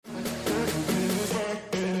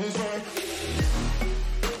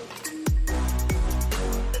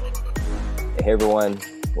Hey everyone,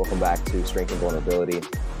 welcome back to Strength and Vulnerability.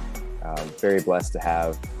 Very blessed to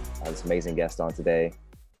have this amazing guest on today,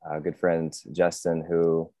 good friend Justin,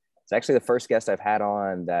 who is actually the first guest I've had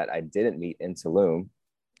on that I didn't meet in Tulum.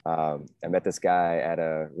 I met this guy at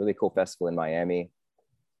a really cool festival in Miami,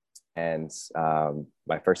 and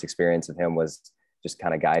my first experience of him was just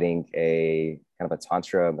kind of guiding a kind of a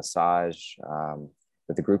tantra massage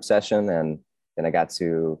with the group session, and then I got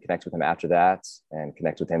to connect with him after that, and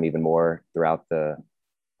connect with him even more throughout the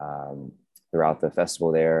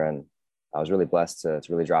festival there. And I was really blessed to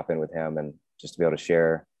really drop in with him and just to be able to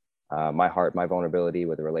share my heart, my vulnerability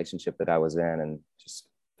with the relationship that I was in, and just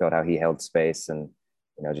felt how he held space and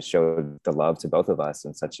just showed the love to both of us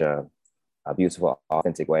in such a beautiful,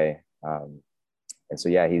 authentic way. And so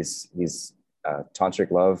yeah, he's a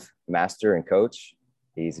tantric love master and coach.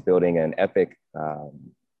 He's building an epic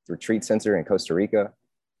retreat center in Costa Rica,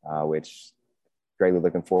 which greatly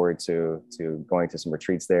looking forward to going to some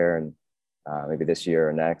retreats there, and maybe this year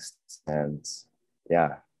or next. And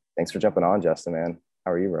yeah, thanks for jumping on, Justin, man.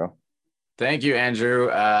 How are you, bro? Thank you, Andrew.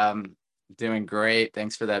 Doing great.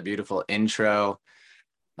 Thanks for that beautiful intro.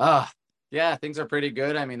 Yeah, things are pretty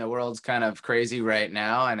good. I mean, the world's kind of crazy right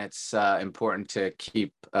now, and it's important to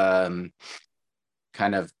keep kind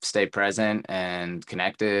of stay present and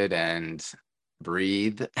connected and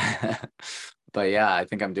breathe. But yeah, I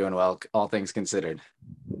think I'm doing well, all things considered.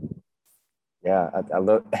 Yeah, I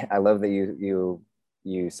love that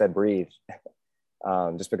you said breathe.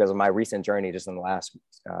 Just because of my recent journey, just in the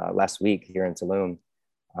last week here in Tulum,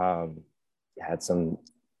 had some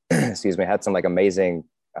excuse me, had some like amazing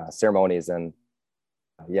ceremonies, and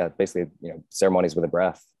yeah, basically ceremonies with a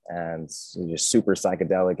breath, and just super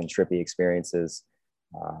psychedelic and trippy experiences.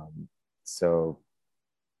 So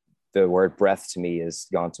the word breath to me has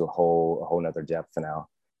gone to a whole nother depth now.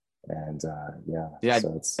 And Yeah,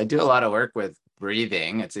 so it's I do a lot of work with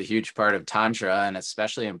breathing. It's a huge part of Tantra and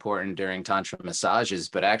especially important during Tantra massages.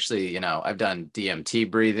 But actually, I've done DMT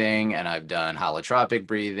breathing and I've done holotropic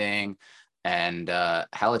breathing. And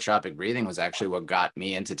holotropic breathing was actually what got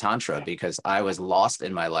me into Tantra because I was lost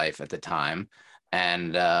in my life at the time.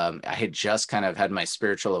 And I had just kind of had my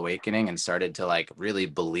spiritual awakening and started to like really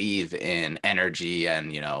believe in energy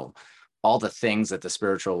and, all the things that the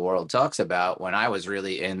spiritual world talks about when I was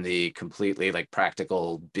really in the completely like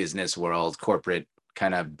practical business world, corporate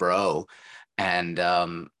kind of bro. And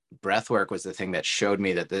breath work was the thing that showed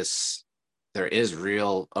me that there is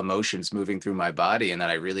real emotions moving through my body and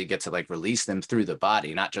that I really get to like release them through the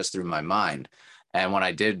body, not just through my mind. And when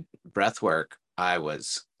I did breath work, I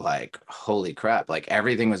was like, holy crap, like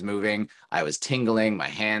everything was moving. I was tingling, my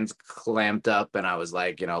hands clamped up, and I was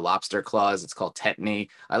like, lobster claws. It's called tetany.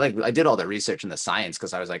 I did all the research in the science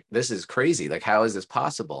because I was like, this is crazy. Like, how is this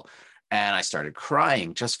possible? And I started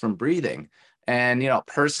crying just from breathing. And,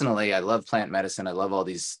 personally, I love plant medicine. I love all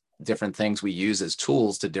these different things we use as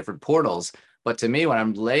tools to different portals. But to me, when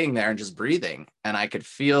I'm laying there and just breathing, and I could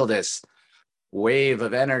feel this wave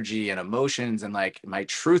of energy and emotions, and like my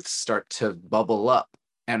truths start to bubble up,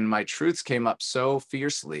 and my truths came up so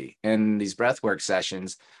fiercely in these breathwork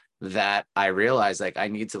sessions that I realized like I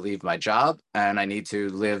need to leave my job and I need to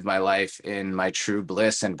live my life in my true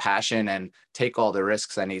bliss and passion and take all the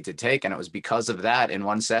risks I need to take. And it was because of that in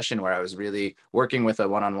one session where I was really working with a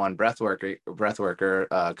one-on-one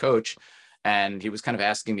breathworker coach, and he was kind of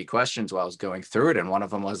asking me questions while I was going through it. And one of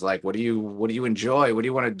them was like, what do you enjoy? What do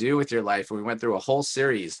you want to do with your life? And we went through a whole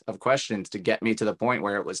series of questions to get me to the point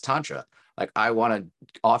where it was Tantra. Like, I want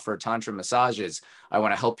to offer Tantra massages. I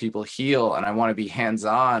want to help people heal, and I want to be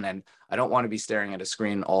hands-on, and I don't want to be staring at a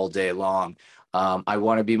screen all day long. I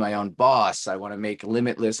want to be my own boss. I want to make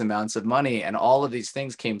limitless amounts of money. And all of these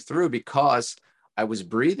things came through because I was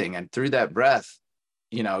breathing, and through that breath,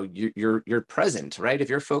 you're present, right? If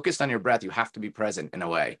you're focused on your breath, you have to be present in a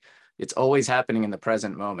way. It's always happening in the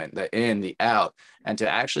present moment, the in, the out, and to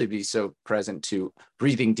actually be so present to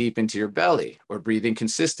breathing deep into your belly or breathing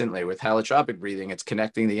consistently with holotropic breathing. It's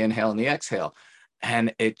connecting the inhale and the exhale.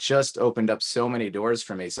 And it just opened up so many doors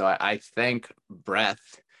for me. So I thank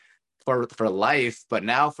breath for life, but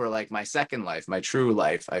now for like my second life, my true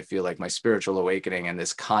life, I feel like my spiritual awakening and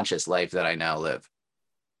this conscious life that I now live.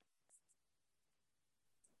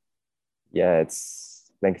 Yeah, it's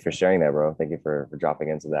thank you for sharing that, bro. Thank you for dropping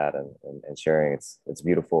into that, and sharing. It's a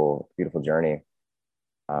beautiful journey.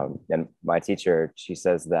 And my teacher, she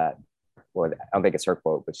says that, well, I don't think it's her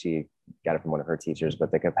quote, but she got it from one of her teachers,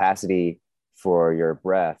 but the capacity for your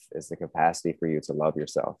breath is the capacity for you to love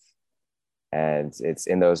yourself. And it's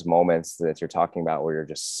in those moments that you're talking about where you're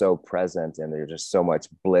just so present and there's just so much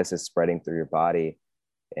bliss is spreading through your body.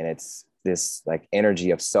 And it's this like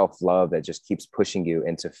energy of self-love that just keeps pushing you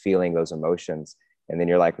into feeling those emotions. And then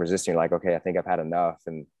you're like resisting, like, okay, I think I've had enough.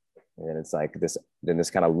 And then it's like this, then this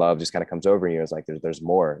kind of love just kind of comes over you. It's like, there's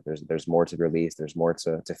more, there's more to release. There's more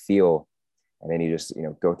to feel. And then you just,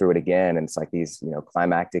 go through it again. And it's like these,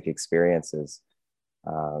 climactic experiences.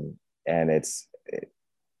 And it's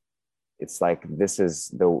like, this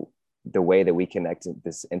is the way that we connect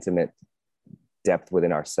this intimate depth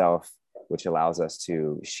within ourselves, which allows us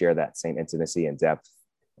to share that same intimacy and depth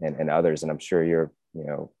and others. And I'm sure you're,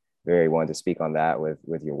 very willing to speak on that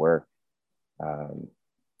with your work.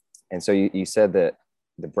 And so you said that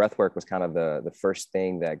the breath work was kind of the first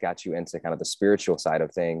thing that got you into kind of the spiritual side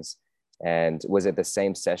of things. And was it the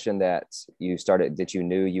same session that you started, that you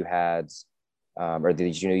knew you had, or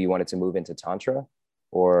did you know you wanted to move into Tantra?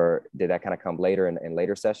 Or did that kind of come later in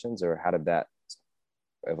later sessions, or how did that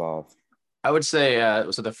evolve? I would say,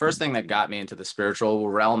 so the first thing that got me into the spiritual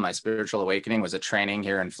realm, my spiritual awakening, was a training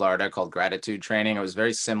here in Florida called gratitude training. It was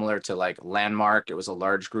very similar to like Landmark. It was a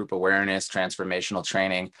large group awareness, transformational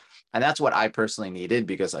training. And that's what I personally needed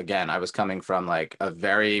because, again, I was coming from like a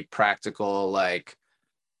very practical, like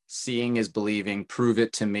seeing is believing, prove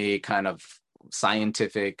it to me kind of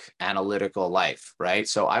scientific, analytical life, right?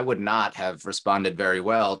 So I would not have responded very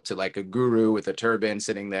well to like a guru with a turban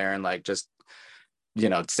sitting there and like just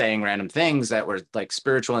saying random things that were like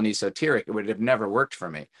spiritual and esoteric. It would have never worked for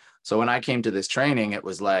me. So when I came to this training, it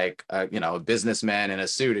was like, a businessman in a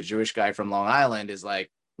suit, a Jewish guy from Long Island is like,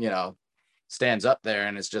 stands up there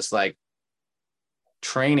and is just like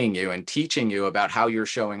training you and teaching you about how you're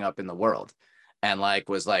showing up in the world. And like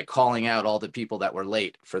was like calling out all the people that were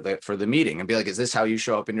late for the meeting and be like, is this how you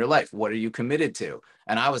show up in your life? What are you committed to?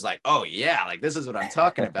 And I was like, oh yeah, like this is what I'm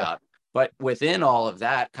talking about. But within all of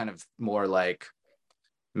that kind of more like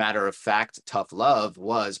matter of fact, tough love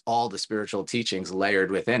was all the spiritual teachings layered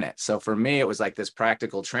within it. So for me, it was like this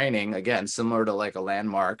practical training, again, similar to like a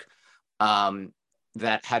Landmark,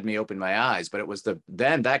 that had me open my eyes. But it was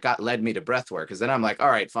then that led me to breath work. Cause then I'm like, all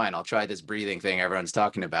right, fine, I'll try this breathing thing everyone's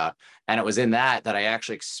talking about. And it was in that I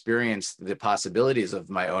actually experienced the possibilities of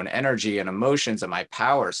my own energy and emotions, and my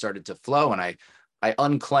power started to flow. And I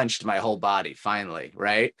unclenched my whole body finally,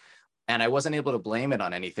 right? And I wasn't able to blame it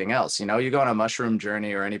on anything else. You go on a mushroom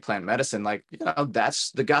journey or any plant medicine, like,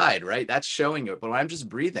 that's the guide, right? That's showing you it. But when I'm just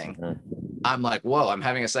breathing, Mm-hmm. I'm like, whoa, I'm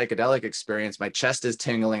having a psychedelic experience. My chest is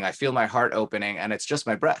tingling. I feel my heart opening, and it's just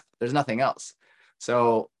my breath. There's nothing else.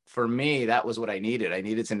 So for me, that was what I needed. I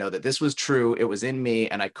needed to know that this was true. It was in me,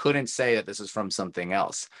 and I couldn't say that this is from something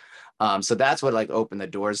else. So that's what like opened the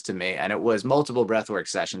doors to me. And it was multiple breathwork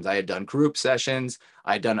sessions. I had done group sessions.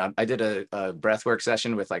 I did a breathwork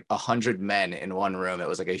session with like 100 men in one room. It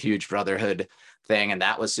was like a huge brotherhood thing. And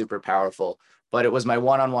that was super powerful. But it was my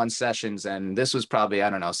one-on-one sessions. And this was probably, I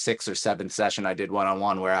don't know, sixth or seventh session I did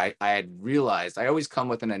one-on-one, where I had realized I always come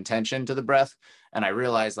with an intention to the breath. And I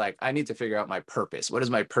realized like, I need to figure out my purpose. What is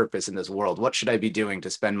my purpose in this world? What should I be doing to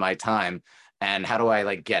spend my time? And how do I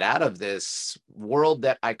like get out of this world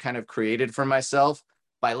that I kind of created for myself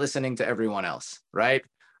by listening to everyone else, right?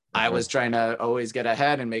 I was Mm-hmm. trying to always get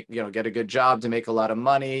ahead and make, get a good job to make a lot of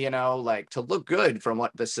money, like to look good from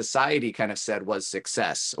what the society kind of said was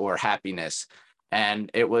success or happiness.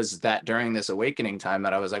 And it was that during this awakening time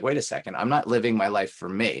that I was like, wait a second, I'm not living my life for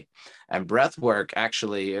me. And breath work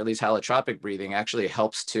actually, at least holotropic breathing, actually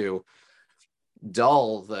helps to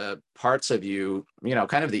dull the parts of you,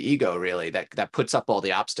 kind of the ego really, that puts up all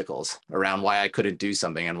the obstacles around why I couldn't do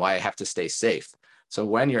something and why I have to stay safe. So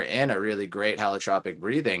when you're in a really great holotropic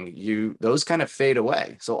breathing, those kind of fade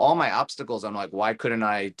away. So all my obstacles, I'm like, why couldn't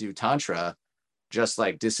I do tantra? Just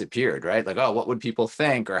like disappeared, right? Like, oh, what would people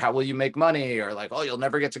think? Or how will you make money? Or like, oh, you'll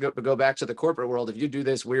never get to go back to the corporate world if you do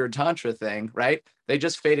this weird tantra thing, right? They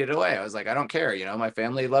just faded away. I was like, I don't care. My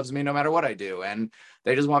family loves me no matter what I do. And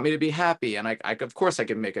they just want me to be happy. And of course, I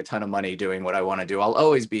can make a ton of money doing what I want to do. I'll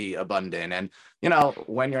always be abundant. And,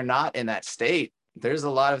 when you're not in that state, there's a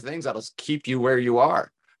lot of things that'll keep you where you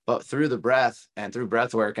are. But through the breath and through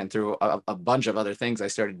breath work and through a bunch of other things I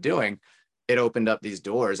started doing, it opened up these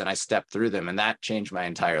doors and I stepped through them, and that changed my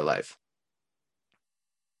entire life.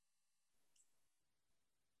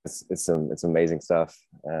 It's amazing stuff.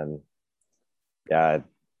 And yeah,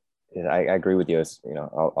 I agree with you, as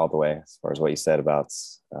all the way, as far as what you said about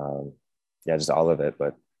yeah, just all of it,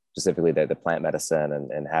 but specifically the plant medicine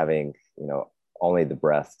and having only the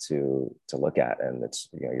breath to look at, and it's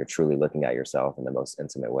you're truly looking at yourself in the most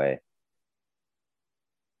intimate way.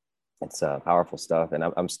 It's powerful stuff. And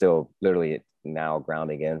I'm still literally now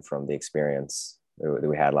grounding in from the experience that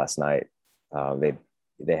we had last night.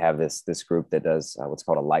 They have this group that does what's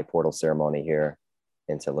called a light portal ceremony here.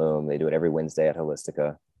 in Tulum. They do it every Wednesday at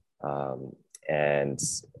Holistica. Um, and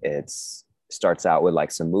it's starts out with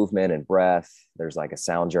like some movement and breath. There's like a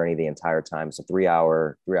sound journey the entire time. It's a 3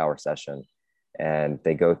 hour session. And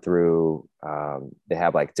they go through, they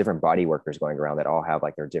have like different body workers going around that all have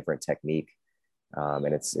like their different technique.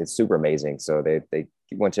 And it's super amazing. So they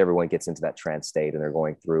once everyone gets into that trance state and they're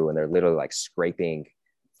going through and they're literally like scraping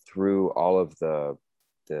through all of the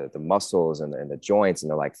muscles and the joints, and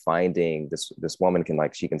they're like finding this woman can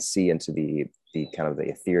like, she can see into the kind of the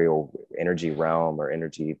ethereal energy realm, or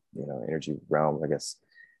energy realm, I guess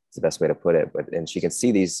it's the best way to put it. But and she can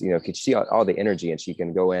see these, can see all the energy, and she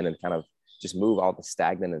can go in and kind of just move all the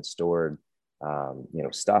stagnant and stored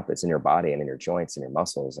stuff that's in your body and in your joints and your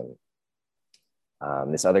muscles.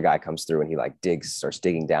 And this other guy comes through and he like starts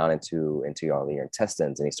digging down into all your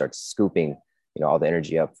intestines, and he starts scooping all the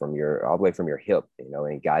energy up all the way from your hip, and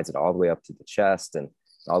he guides it all the way up to the chest and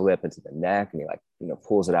all the way up into the neck, and he like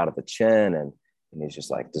pulls it out of the chin, and he's just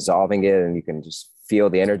like dissolving it, and you can just feel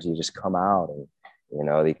the energy just come out, and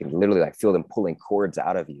you can literally like feel them pulling cords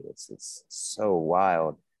out of you. It's so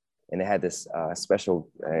wild. And they had this special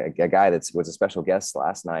a guy that was a special guest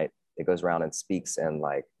last night that goes around and speaks, and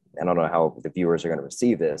like, I don't know how the viewers are going to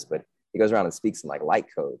receive this, but he goes around and speaks in like light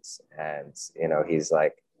codes, and he's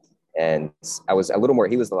like, and I was a little more,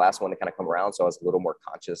 he was the last one to kind of come around, so I was a little more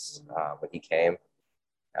conscious when he came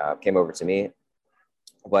over to me.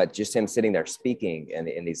 But just him sitting there speaking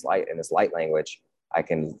in this light language, I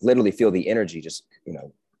can literally feel the energy just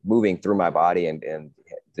moving through my body, and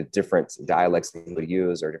the different dialects that he would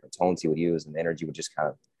use or different tones he would use, and the energy would just kind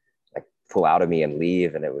of like pull out of me and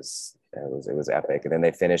leave, and it was epic. And then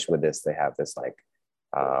they finish with this. They have this like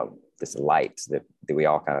this light that we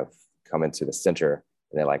all kind of come into the center,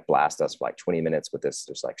 and they like blast us for like 20 minutes with this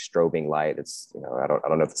just like strobing light. It's I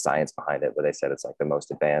don't know the science behind it, but they said it's like the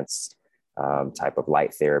most advanced type of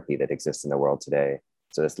light therapy that exists in the world today.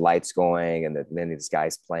 So this light's going, and then this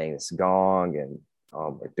guy's playing this gong, and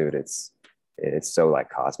dude, it's so like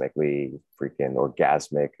cosmically freaking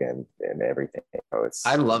orgasmic and everything.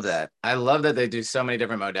 I love that. I love that they do so many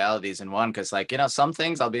different modalities in one, because like, some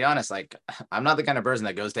things, I'll be honest, like I'm not the kind of person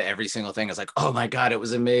that goes to every single thing. It's like, oh my God, it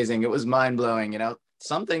was amazing. It was mind blowing.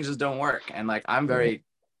 Some things just don't work. And like, I'm very,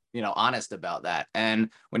 honest about that. And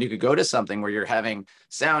when you could go to something where you're having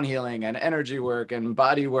sound healing and energy work and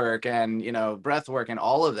body work and, breath work and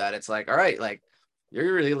all of that, it's like, all right, like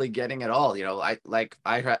you're really getting it all. I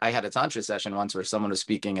had a tantra session once where someone was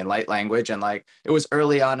speaking in light language, and like it was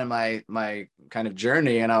early on in my kind of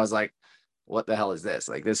journey, and I was like, what the hell is this?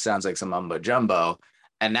 Like, this sounds like some mumbo jumbo.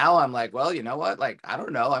 And now I'm like, well, you know what? Like, I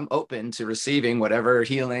don't know. I'm open to receiving whatever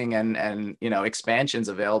healing and expansions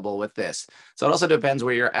available with this. So it also depends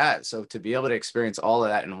where you're at. So to be able to experience all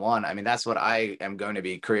of that in one, I mean, that's what I am going to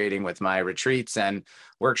be creating with my retreats and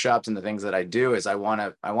workshops and the things that I do. Is I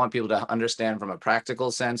want people to understand from a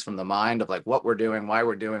practical sense, from the mind, of like what we're doing, why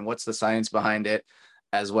we're doing, what's the science behind it,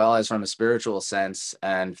 as well as from a spiritual sense,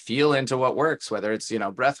 and feel into what works, whether it's,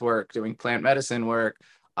 breath work, doing plant medicine work,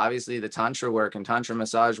 obviously the tantra work and tantra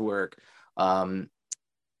massage work, also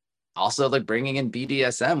like bringing in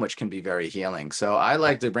BDSM, which can be very healing. So I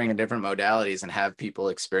like to bring in different modalities and have people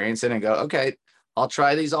experience it and go, okay, I'll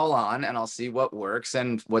try these all on and I'll see what works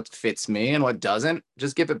and what fits me, and what doesn't,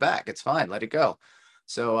 just give it back. It's fine. Let it go.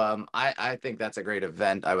 So I think that's a great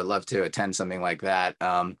event. I would love to attend something like that.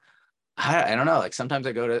 I don't know. Like sometimes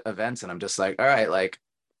I go to events and I'm just like, all right, like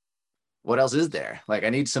what else is there? Like I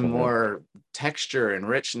need some more texture and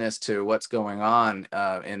richness to what's going on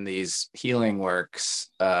in these healing works.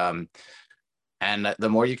 And the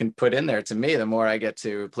more you can put in there, to me, the more I get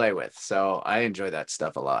to play with. So I enjoy that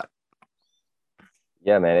stuff a lot.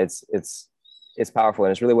 Yeah, man, it's powerful,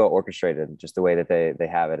 and it's really well orchestrated, just the way that they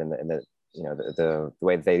have it, and the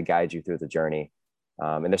way that they guide you through the journey.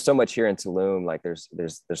 And there's so much here in Tulum. Like there's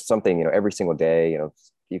something, every single day,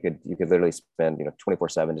 you could literally spend,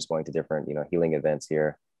 24/7 just going to different, healing events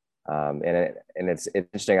here. And it's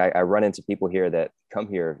interesting. I run into people here that come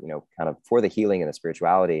here, kind of for the healing and the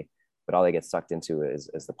spirituality, but all they get sucked into is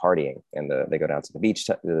the partying, and they go down to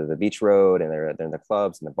the beach road, and they're in the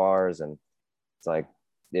clubs and the bars. And it's like,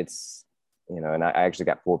 and I actually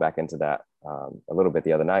got pulled back into that a little bit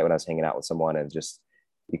the other night when I was hanging out with someone, and just,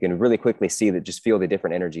 you can really quickly see that, just feel the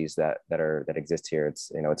different energies that exist here.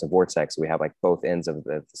 It's, it's a vortex. We have like both ends of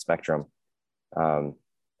the spectrum. But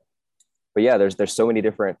yeah, there's so many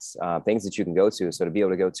different things that you can go to. So to be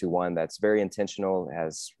able to go to one that's very intentional,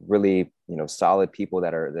 has really, solid people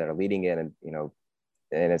that are leading it, and,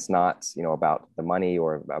 and it's not, about the money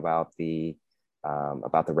or about the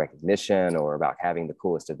recognition or about having the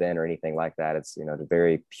coolest event or anything like that. It's,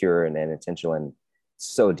 very pure and intentional, and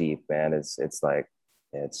so deep, man. It's like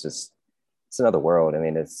it's just it's another world. I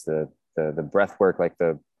mean, it's the breath work, like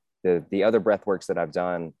the other breath works that I've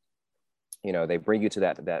done. You know, they bring you to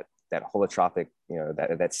that holotropic, you know,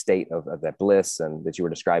 that state of that bliss and that you were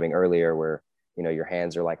describing earlier, where you know your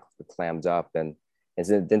hands are like clammed up, and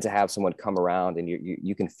then to have someone come around and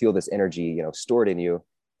you can feel this energy, you know, stored in you,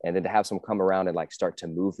 and then to have someone come around and like start to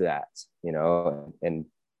move that, you know, and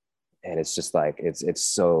it's just like it's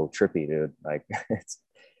so trippy, dude. Like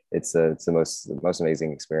it's the most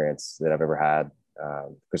amazing experience that I've ever had.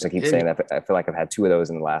 Because I keep saying that, I feel like I've had two of those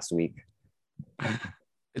in the last week.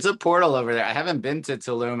 It's a portal over there. I haven't been to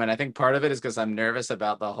Tulum, and I think part of it is because I'm nervous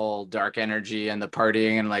about the whole dark energy and the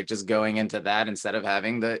partying and like just going into that instead of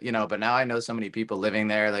having the, you know, but now I know so many people living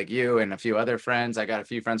there, like you and a few other friends. I got a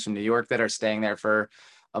few friends from New York that are staying there for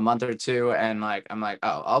a month or two. And like, I'm like,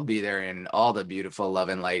 oh, I'll be there in all the beautiful love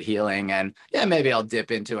and light healing. And yeah, maybe I'll dip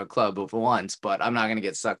into a club once, but I'm not going to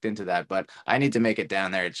get sucked into that. But I need to make it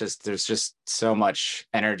down there. It's just, there's just so much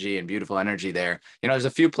energy and beautiful energy there. You know, there's a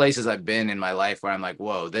few places I've been in my life where I'm like,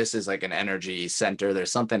 whoa, this is like an energy center.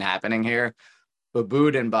 There's something happening here.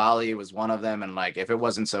 Ubud in Bali was one of them. And like, if it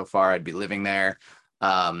wasn't so far, I'd be living there.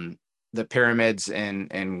 Um, the pyramids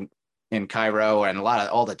in Cairo and a lot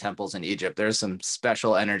of all the temples in Egypt, there's some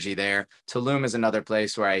special energy there. Tulum is another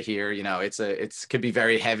place where I hear, you know, it's could be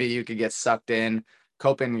very heavy. You could get sucked in.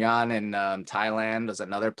 Koh Phangan in Thailand is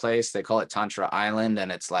another place. They call it Tantra Island.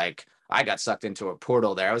 And it's like, I got sucked into a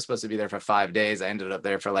portal there. I was supposed to be there for 5 days. I ended up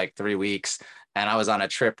there for like 3 weeks. And I was on a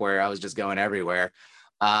trip where I was just going everywhere.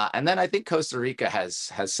 And then I think Costa Rica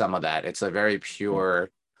has some of that. It's a very pure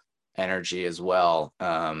energy as well,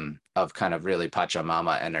 of kind of really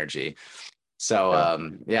Pachamama energy. So Yeah.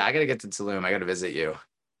 yeah, I gotta get to Tulum. I gotta visit you.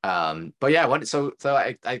 But yeah,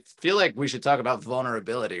 I feel like we should talk about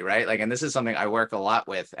vulnerability, right? Like, and this is something I work a lot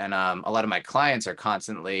with, and a lot of my clients are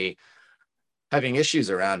constantly having issues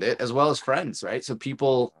around it, as well as friends, right? So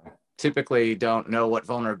people typically don't know what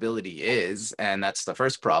vulnerability is, and that's the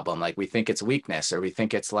first problem. Like, we think it's weakness, or we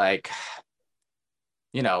think it's like,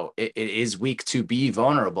 you know, it is weak to be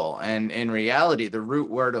vulnerable. And in reality, the root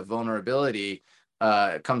word of vulnerability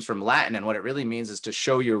comes from Latin. And what it really means is to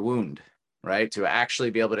show your wound, right? To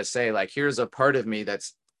actually be able to say, like, here's a part of me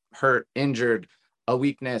that's hurt, injured, a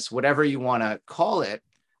weakness, whatever you want to call it,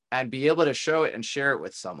 and be able to show it and share it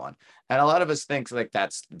with someone. And a lot of us think like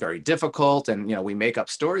that's very difficult. And, you know, we make up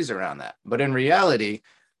stories around that. But in reality,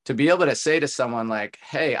 to be able to say to someone like,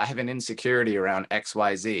 hey, I have an insecurity around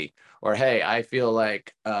XYZ, or hey, I feel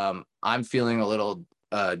like I'm feeling a little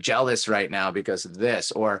jealous right now because of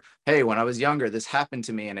this, or hey, when I was younger, this happened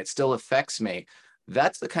to me and it still affects me.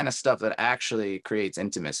 That's the kind of stuff that actually creates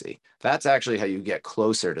intimacy. That's actually how you get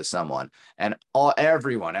closer to someone. And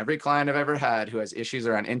every client I've ever had who has issues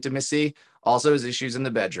around intimacy also has issues in the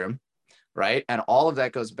bedroom, right? And all of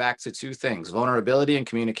that goes back to two things: vulnerability and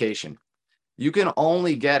communication. You can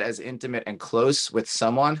only get as intimate and close with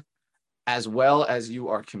someone as well as you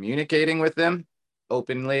are communicating with them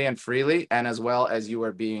openly and freely, and as well as you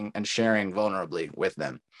are being and sharing vulnerably with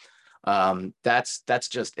them. That's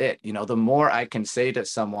just it. You know, the more I can say to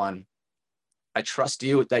someone, I trust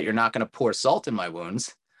you that you're not going to pour salt in my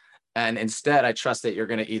wounds, and instead I trust that you're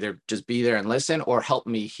going to either just be there and listen, or help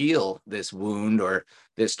me heal this wound, or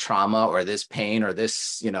this trauma, or this pain, or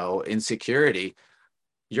this, you know, insecurity.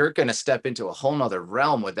 You're going to step into a whole nother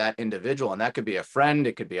realm with that individual. And that could be a friend,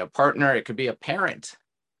 it could be a partner, it could be a parent.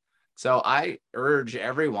 So I urge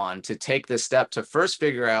everyone to take this step to first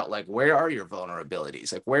figure out, like, where are your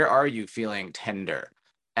vulnerabilities? Like, where are you feeling tender?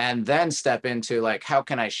 And then step into, like, how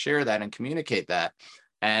can I share that and communicate that?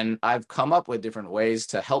 And I've come up with different ways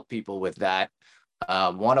to help people with that.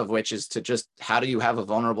 One of which is to just, how do you have a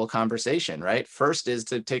vulnerable conversation, right? First is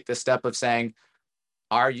to take the step of saying,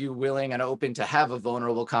 are you willing and open to have a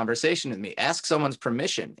vulnerable conversation with me? Ask someone's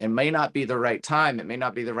permission. It may not be the right time. It may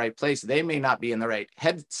not be the right place. They may not be in the right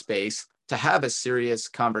headspace to have a serious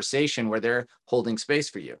conversation where they're holding space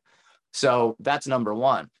for you. So that's number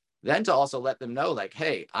one. Then to also let them know, like,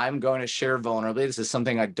 hey, I'm going to share vulnerably. This is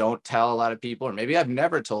something I don't tell a lot of people, or maybe I've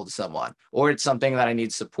never told someone, or it's something that I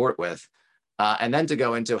need support with. And then to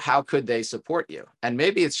go into, how could they support you? And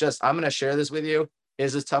maybe it's just, I'm going to share this with you.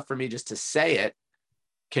 Is it tough for me just to say it?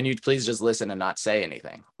 Can you please just listen and not say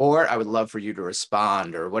anything? Or I would love for you to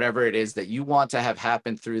respond, or whatever it is that you want to have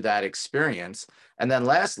happen through that experience. And then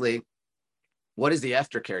lastly, what is the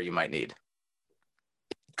aftercare you might need?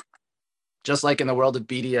 Just like in the world of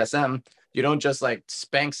BDSM, you don't just like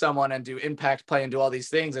spank someone and do impact play and do all these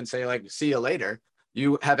things and say, like, see you later.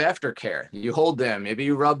 you have aftercare. You hold them. Maybe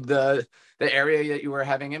you rub the area that you were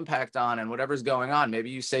having impact on and whatever's going on. Maybe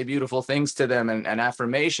you say beautiful things to them and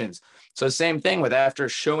affirmations. So same thing with after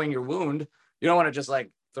showing your wound, you don't want to just like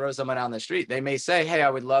throw someone down the street. They may say, hey, I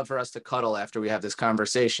would love for us to cuddle after we have this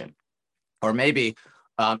conversation. Or maybe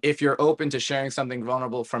if you're open to sharing something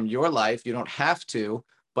vulnerable from your life, you don't have to,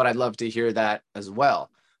 but I'd love to hear that as well.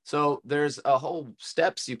 So there's a whole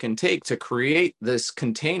steps you can take to create this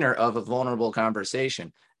container of a vulnerable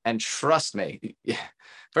conversation. And trust me,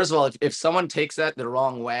 first of all, if someone takes that the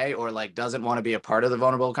wrong way or like doesn't want to be a part of the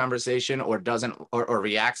vulnerable conversation or doesn't or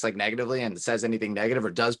reacts like negatively and says anything negative or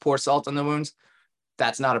does pour salt on the wounds,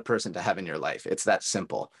 that's not a person to have in your life. It's that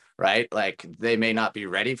simple, right? Like they may not be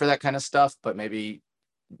ready for that kind of stuff, but maybe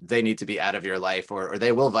they need to be out of your life or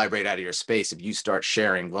they will vibrate out of your space if you start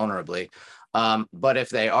sharing vulnerably. But if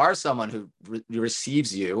they are someone who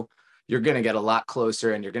receives you, you're going to get a lot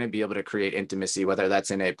closer and you're going to be able to create intimacy, whether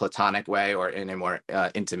that's in a platonic way or in a more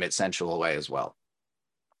intimate, sensual way as well.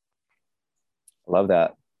 I love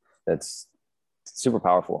that. That's super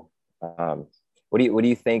powerful. What do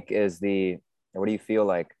you think is what do you feel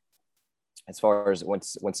like as far as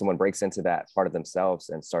when someone breaks into that part of themselves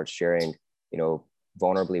and starts sharing,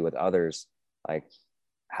 vulnerably with others, like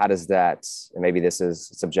how does that, and maybe this is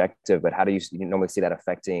subjective, but how do you normally see that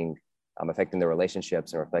affecting their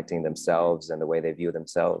relationships or affecting themselves and the way they view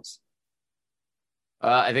themselves?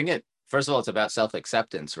 I think first of all, it's about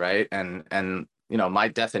self-acceptance, right? And my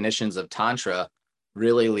definitions of Tantra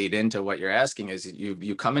really lead into what you're asking is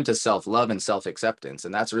you come into self-love and self-acceptance.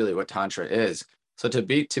 And that's really what Tantra is. So to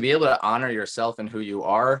be able to honor yourself and who you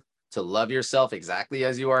are, to love yourself exactly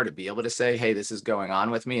as you are, to be able to say, hey, this is going on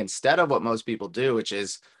with me, instead of what most people do, which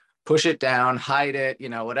is push it down, hide it,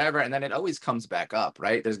 whatever. And then it always comes back up,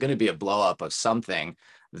 right? There's going to be a blow up of something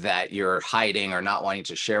that you're hiding or not wanting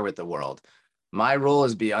to share with the world. My rule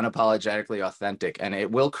is be unapologetically authentic, and it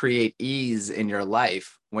will create ease in your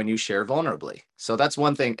life when you share vulnerably. So that's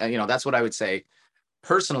one thing, that's what I would say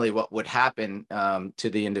personally, what would happen to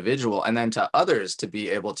the individual and then to others to be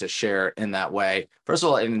able to share in that way. First of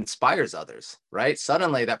all, it inspires others, right?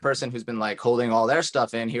 Suddenly that person who's been like holding all their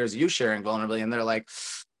stuff in, here's you sharing vulnerably, and they're like,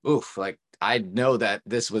 oof, like I know that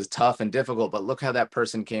this was tough and difficult, but look how that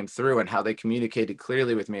person came through and how they communicated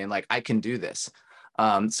clearly with me, and like I can do this.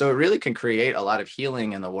 So it really can create a lot of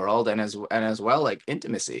healing in the world and as well like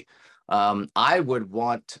intimacy. I would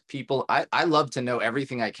want people, I love to know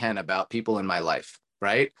everything I can about people in my life,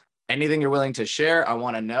 right? Anything you're willing to share, I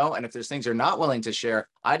want to know. And if there's things you're not willing to share,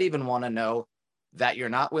 I'd even want to know that you're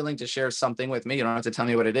not willing to share something with me. You don't have to tell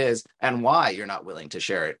me what it is and why you're not willing to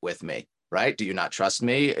share it with me, right? Do you not trust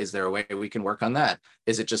me? Is there a way we can work on that?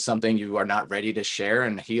 Is it just something you are not ready to share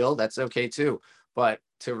and heal? That's okay too. But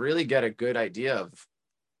to really get a good idea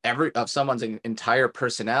of someone's entire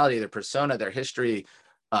personality, their persona, their history,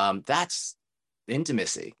 that's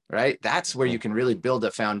intimacy, right? That's where you can really build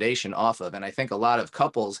a foundation off of. And I think a lot of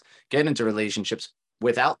couples get into relationships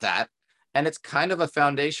without that. And it's kind of a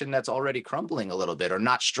foundation that's already crumbling a little bit or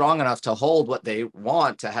not strong enough to hold what they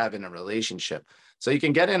want to have in a relationship. So you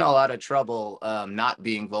can get in a lot of trouble not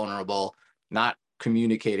being vulnerable, not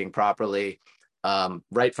communicating properly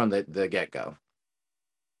right from the get-go.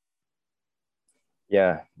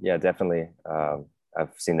 Yeah, definitely.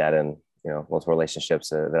 I've seen that in multiple relationships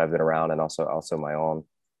that I've been around, and also my own.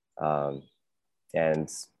 And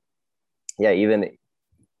yeah,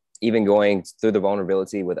 even going through the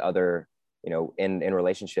vulnerability with other, in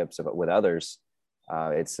relationships with others,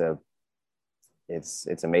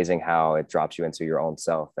 it's amazing how it drops you into your own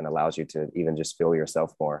self and allows you to even just feel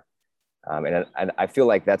yourself more. And I feel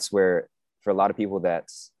like that's where, for a lot of people,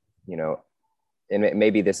 that's, and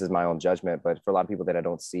maybe this is my own judgment, but for a lot of people that I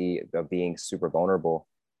don't see of being super vulnerable,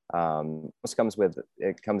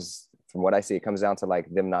 it comes from what I see, it comes down to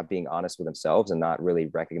like them not being honest with themselves and not really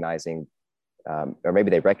recognizing, or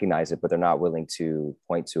maybe they recognize it, but they're not willing to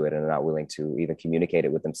point to it, and they're not willing to even communicate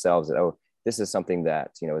it with themselves that, oh, this is something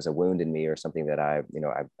that, is a wound in me, or something that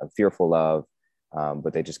I'm fearful of.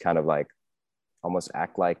 But they just kind of like almost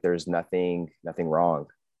act like there's nothing wrong.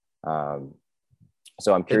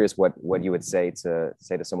 So I'm curious what you would say to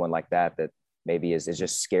someone like that maybe is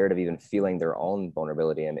just scared of even feeling their own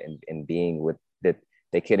vulnerability and being with that.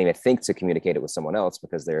 They can't even think to communicate it with someone else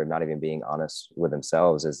because they're not even being honest with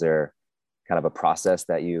themselves. Is there kind of a process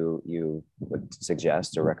that you would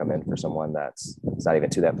suggest or recommend for someone that's not even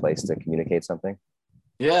to that place to communicate something?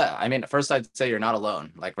 Yeah, I mean, first I'd say you're not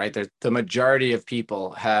alone. Like, right there, the majority of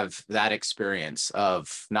people have that experience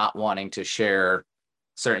of not wanting to share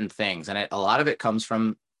certain things, and a lot of it comes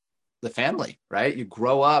from the family, right? You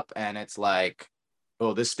grow up and it's like,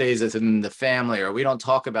 oh, this stays within the family, or we don't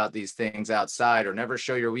talk about these things outside, or never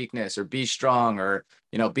show your weakness, or be strong, or,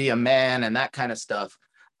 be a man, and that kind of stuff.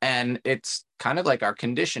 And it's kind of like our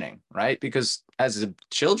conditioning, right? Because as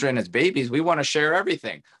children, as babies, we want to share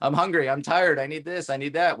everything. I'm hungry, I'm tired, I need this, I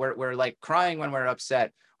need that. We're like crying when we're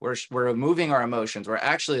upset. We're moving our emotions. We're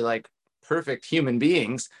actually like perfect human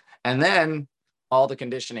beings. And then all the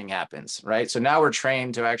conditioning happens, right? So now we're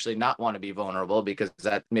trained to actually not want to be vulnerable because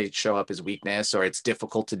that may show up as weakness, or it's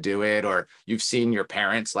difficult to do it, or you've seen your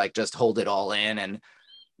parents like just hold it all in. And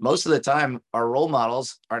most of the time, our role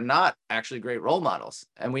models are not actually great role models.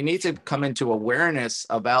 And we need to come into awareness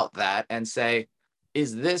about that and say,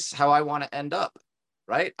 is this how I want to end up?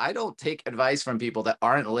 Right? I don't take advice from people that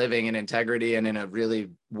aren't living in integrity and in a really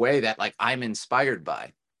way that like I'm inspired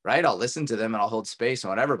by, right? I'll listen to them and I'll hold space and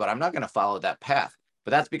whatever, but I'm not going to follow that path.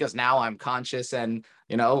 But that's because now I'm conscious, and,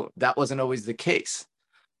 that wasn't always the case.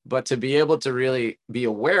 But to be able to really be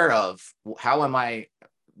aware of, how am I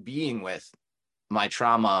being with my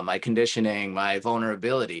trauma, my conditioning, my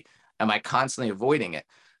vulnerability? Am I constantly avoiding it?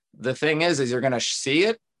 The thing is you're going to see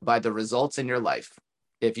it by the results in your life.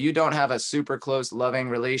 If you don't have a super close, loving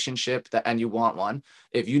relationship and you want one,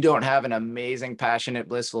 if you don't have an amazing, passionate,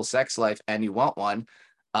 blissful sex life and you want one,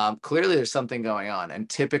 clearly there's something going on. And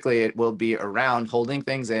typically it will be around holding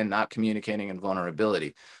things in, not communicating, and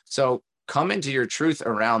vulnerability. So come into your truth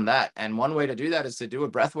around that. And one way to do that is to do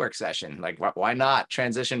a breathwork session. Like, why not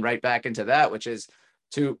transition right back into that, which is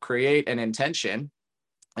to create an intention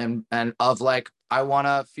and of like, I want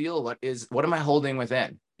to feel what am I holding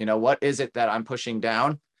within? What is it that I'm pushing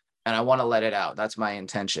down, and I want to let it out. That's my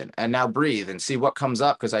intention. And now breathe and see what comes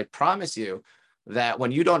up. Because I promise you that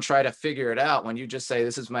when you don't try to figure it out, when you just say,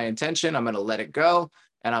 this is my intention, I'm going to let it go,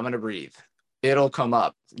 and I'm going to breathe, it'll come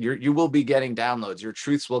up. You will be getting downloads. Your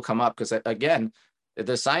truths will come up. Because again,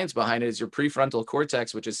 the science behind it is your prefrontal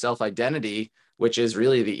cortex, which is self-identity, which is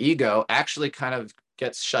really the ego, actually kind of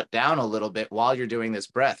gets shut down a little bit while you're doing this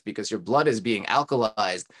breath, because your blood is being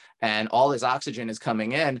alkalized and all this oxygen is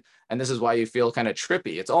coming in. And this is why you feel kind of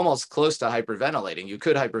trippy. It's almost close to hyperventilating. You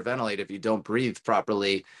could hyperventilate if you don't breathe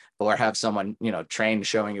properly, or have someone, trained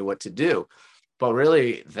showing you what to do. But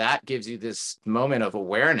really, that gives you this moment of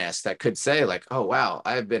awareness that could say like, oh, wow,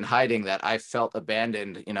 I've been hiding that. I felt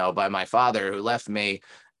abandoned, by my father who left me.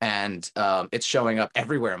 And it's showing up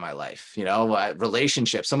everywhere in my life,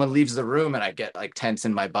 relationships. Someone leaves the room and I get like tense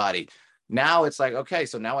in my body. Now it's like, okay,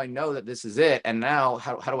 so now I know that this is it. And now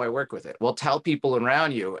how do I work with it? Well, tell people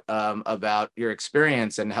around you about your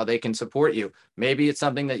experience and how they can support you. Maybe it's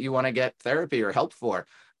something that you want to get therapy or help for.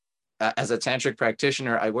 As a tantric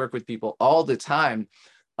practitioner, I work with people all the time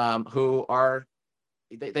who are,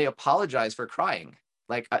 they apologize for crying.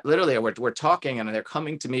 Like literally we're talking and they're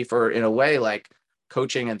coming to me for, in a way, like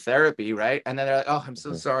coaching and therapy, right? And then they're like, oh, I'm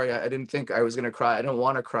so sorry. I didn't think I was going to cry. I don't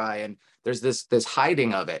want to cry. And there's this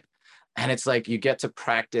hiding of it. And it's like you get to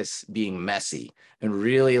practice being messy and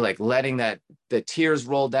really like letting the tears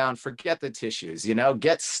roll down, forget the tissues,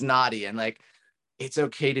 get snotty, and like it's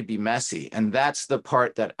okay to be messy. And that's the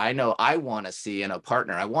part that I know I want to see in a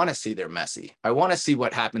partner. I want to see they're messy. I want to see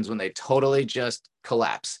what happens when they totally just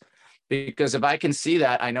collapse. Because if I can see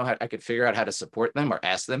that, I know how I could figure out how to support them, or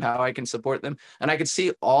ask them how I can support them. And I could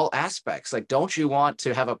see all aspects. Like, don't you want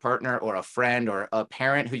to have a partner or a friend or a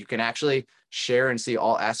parent who you can actually share and see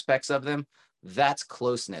all aspects of them? That's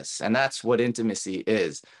closeness. And that's what intimacy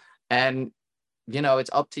is. And it's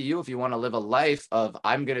up to you if you want to live a life of,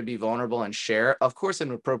 I'm going to be vulnerable and share, of course,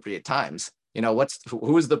 in appropriate times.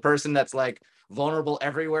 Who's the person that's like vulnerable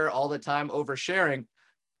everywhere all the time, oversharing?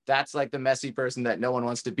 That's like the messy person that no one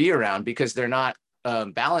wants to be around, because they're not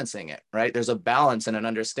balancing it, right? There's a balance and an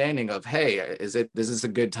understanding of, hey, this is a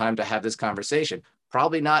good time to have this conversation?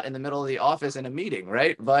 Probably not in the middle of the office in a meeting,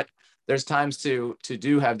 right? But there's times to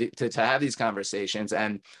have these conversations.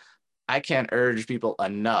 And I can't urge people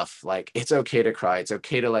enough. Like, it's okay to cry. It's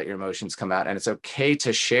okay to let your emotions come out. And it's okay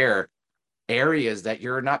to share areas that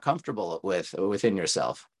you're not comfortable with within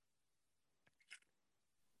yourself.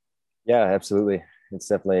 Yeah, absolutely. It's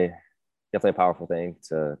definitely a powerful thing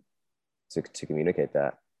to communicate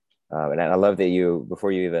that. And I love that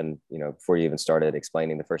before you even started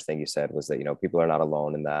explaining, the first thing you said was that, people are not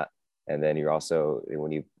alone in that. And then you're also,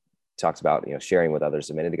 when you talked about, sharing with others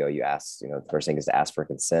a minute ago, you asked, the first thing is to ask for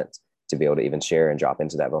consent to be able to even share and drop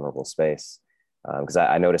into that vulnerable space. Because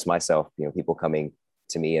I noticed myself, people coming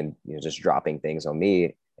to me and, just dropping things on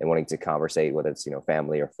me and wanting to conversate, whether it's,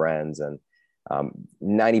 family or friends. And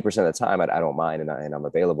 90% of the time I don't mind, and I'm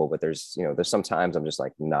available, but there's some times I'm just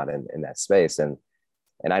like not in that space. And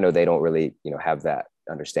I know they don't really, have that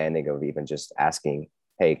understanding of even just asking,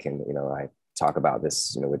 hey, can, I talk about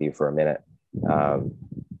this, with you for a minute. Um,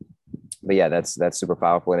 but yeah, that's super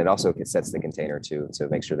powerful, and it also sets the container to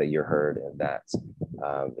make sure that you're heard, and that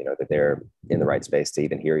that they're in the right space to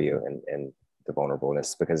even hear you, and the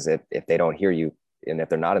vulnerableness. Because if they don't hear you, and if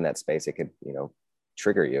they're not in that space, it could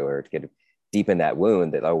trigger you, or it could deepen that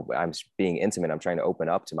wound that, oh, I'm being intimate, I'm trying to open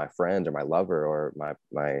up to my friend or my lover or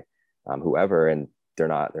my whoever, and they're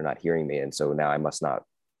not hearing me, and so now I must not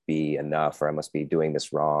be enough, or I must be doing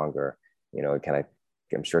this wrong, or it kind of,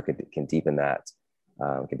 I'm sure can deepen that,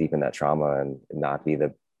 trauma, and not be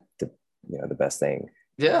the best thing.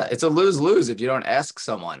 Yeah, it's a lose-lose if you don't ask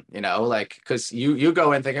someone, like, because you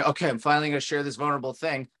go in thinking, okay, I'm finally going to share this vulnerable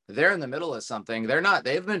thing. They're in the middle of something.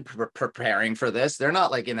 They've been preparing for this. They're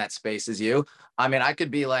not like in that space as you. I mean, I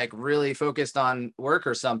could be like really focused on work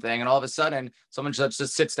or something, and all of a sudden someone just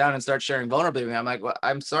sits down and starts sharing vulnerability with me. I'm like, well,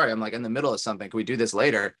 I'm sorry, I'm like in the middle of something. Can we do this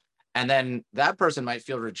later? And then that person might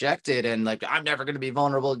feel rejected and like, I'm never going to be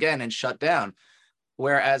vulnerable again, and shut down.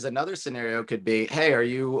 Whereas another scenario could be, hey, are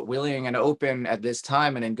you willing and open at this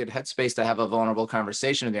time and in good headspace to have a vulnerable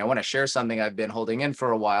conversation with me? I want to share something I've been holding in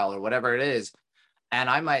for a while, or whatever it is. And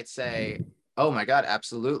I might say, oh my God,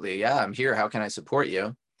 absolutely. Yeah, I'm here. How can I support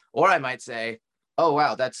you? Or I might say, oh,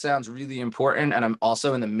 wow, that sounds really important. And I'm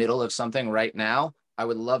also in the middle of something right now. I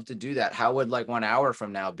would love to do that. How would like 1 hour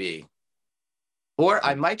from now be? Or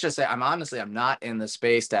I might just say, I'm not in the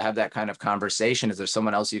space to have that kind of conversation. Is there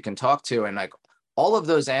someone else you can talk to? And like all of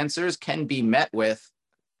those answers can be met with,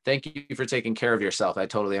 thank you for taking care of yourself. I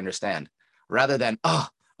totally understand. Rather than, oh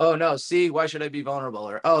no, see, why should I be vulnerable?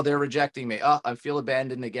 Or, oh, they're rejecting me. Oh, I feel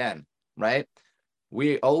abandoned again, right?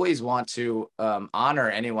 We always want to honor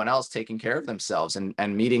anyone else taking care of themselves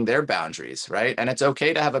and meeting their boundaries, right? And it's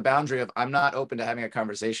okay to have a boundary of, I'm not open to having a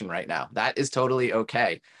conversation right now. That is totally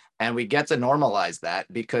okay. And we get to normalize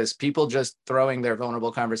that, because people just throwing their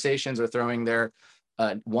vulnerable conversations or throwing their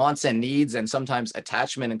wants and needs, and sometimes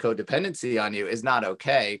attachment and codependency on you, is not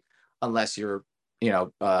okay unless you're,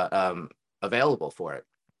 available for it.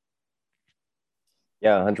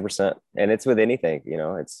 Yeah, 100%. And it's with anything,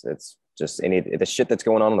 it's just the shit that's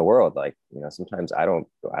going on in the world. Like, sometimes I don't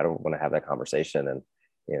want to have that conversation. And,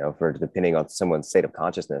 for depending on someone's state of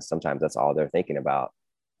consciousness, sometimes that's all they're thinking about.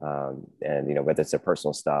 And, whether it's their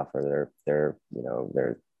personal stuff or their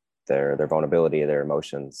vulnerability, their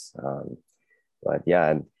emotions. But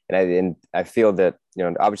yeah, and I feel that,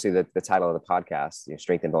 obviously the title of the podcast,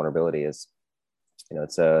 Strength and Vulnerability, is,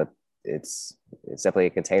 it's definitely a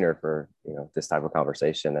container for this type of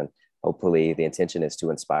conversation. And hopefully the intention is to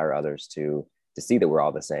inspire others to see that we're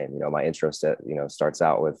all the same. My intro starts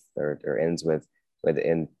out with, or ends with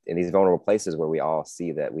in these vulnerable places where we all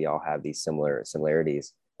see that we all have these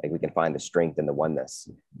similarities. Like, we can find the strength in the oneness,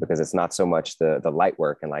 because it's not so much the light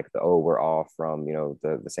work and like we're all from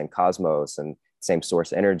the same cosmos and same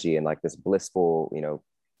source energy, and like this blissful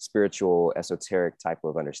spiritual esoteric type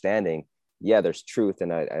of understanding. Yeah, there's truth,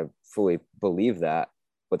 and I fully believe that,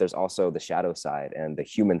 but there's also the shadow side and the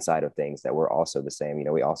human side of things, that we're also the same.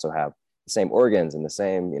 We also have the same organs and the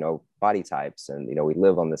same body types, and we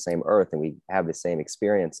live on the same earth, and we have the same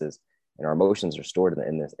experiences, and our emotions are stored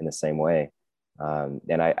in the same way.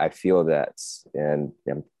 And I feel that, and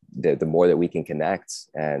the more that we can connect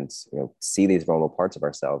and see these vulnerable parts of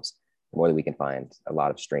ourselves, the more that we can find a lot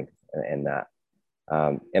of strength in that.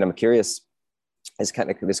 And I'm curious,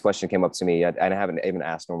 this question came up to me. I haven't even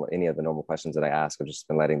asked any of the normal questions that I ask. I've just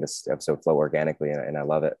been letting this episode flow organically, and I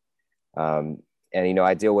love it. And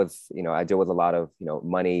I deal with a lot of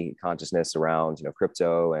money consciousness around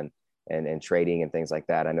crypto and trading and things like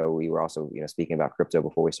that. I know we were also speaking about crypto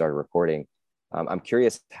before we started recording. I'm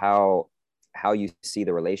curious how you see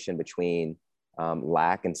the relation between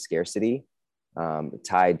lack and scarcity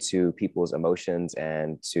tied to people's emotions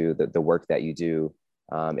and to the work that you do,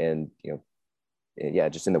 and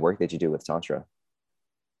just in the work that you do with Tantra.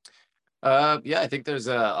 Yeah, I think there's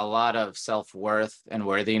a lot of self-worth and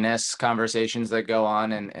worthiness conversations that go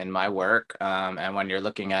on in my work. And when you're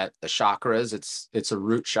looking at the chakras, it's a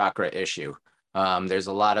root chakra issue. There's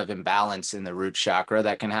a lot of imbalance in the root chakra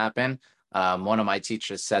that can happen. One of my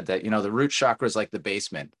teachers said that, the root chakra is like the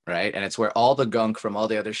basement, right? And it's where all the gunk from all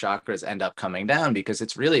the other chakras end up coming down, because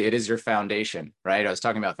it is your foundation, right? I was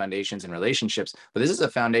talking about foundations and relationships, but this is a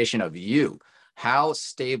foundation of you. How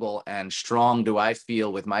stable and strong do I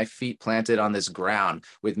feel with my feet planted on this ground,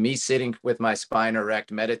 with me sitting with my spine erect,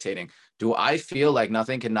 meditating? Do I feel like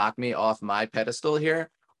nothing can knock me off my pedestal here?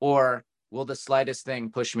 Or will the slightest thing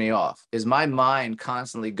push me off? Is my mind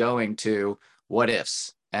constantly going to what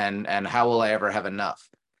ifs and how will I ever have enough?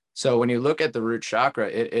 So when you look at the root chakra,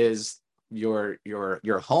 it is your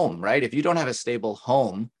home, right? If you don't have a stable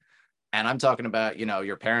home, And I'm talking about, you know,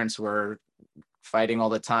 your parents were fighting all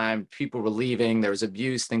the time, people were leaving, there was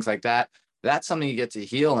abuse, things like that. That's something you get to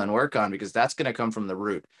heal and work on, because that's going to come from the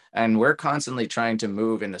root. And we're constantly trying to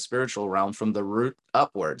move in the spiritual realm from the root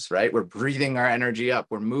upwards, right? We're breathing our energy up.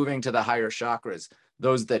 We're moving to the higher chakras,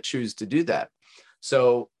 those that choose to do that.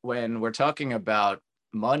 So when we're talking about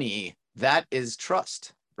money, that is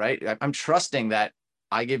trust, right? I'm trusting that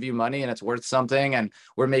I give you money and it's worth something, and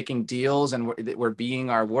we're making deals and we're being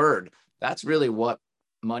our word. That's really what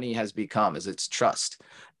money has become, is it's trust.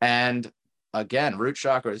 And again, root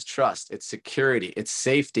chakra is trust, it's security, it's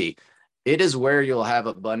safety. It is where you'll have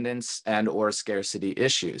abundance and or scarcity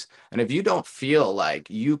issues. And if you don't feel like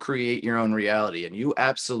you create your own reality and you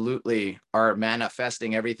absolutely are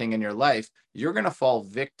manifesting everything in your life, you're going to fall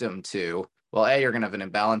victim to, well, A, you're going to have an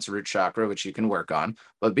imbalanced root chakra, which you can work on,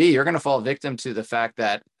 but B, you're going to fall victim to the fact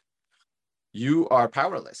that you are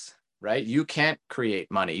powerless, right? You can't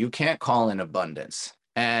create money. You can't call in abundance.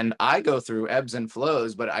 And I go through ebbs and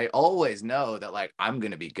flows, but I always know that like I'm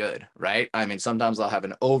going to be good, right? I mean, sometimes I'll have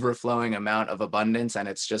an overflowing amount of abundance and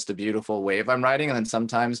it's just a beautiful wave I'm riding. And then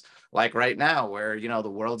sometimes, like right now, where, you know, the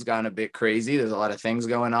world's gone a bit crazy, there's a lot of things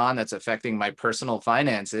going on that's affecting my personal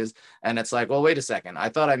finances. And it's like, well, wait a second. I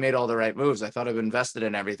thought I made all the right moves. I thought I've invested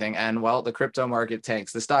in everything. And well, the crypto market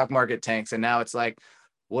tanks, the stock market tanks. And now it's like,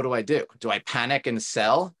 what do I do? Do I panic and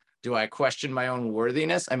sell? Do I question my own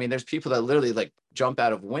worthiness? I mean, there's people that literally like jump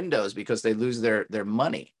out of windows because they lose their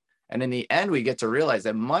money. And in the end, we get to realize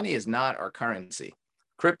that money is not our currency.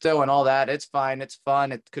 Crypto and all that, it's fine, it's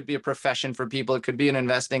fun. It could be a profession for people. It could be an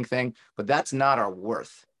investing thing, but that's not our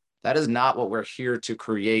worth. That is not what we're here to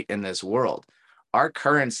create in this world. Our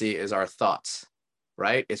currency is our thoughts,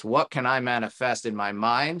 right? It's what can I manifest in my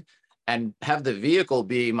mind and have the vehicle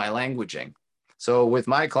be my languaging. So with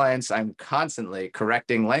my clients, I'm constantly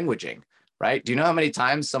correcting languaging, right? Do you know how many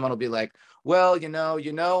times someone will be like, well,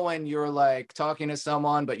 when you're like talking to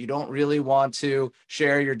someone, but you don't really want to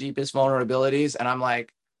share your deepest vulnerabilities. And I'm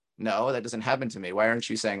like, no, that doesn't happen to me. Why aren't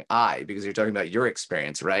you saying I? Because you're talking about your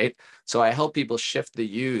experience, right? So I help people shift the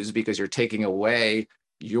yous because you're taking away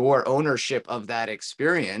your ownership of that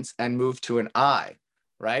experience and move to an I,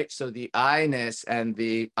 right? So the I-ness and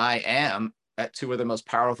the I am, two of the most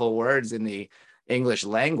powerful words in the English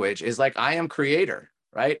language, is like, I am creator,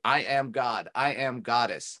 right? I am God. I am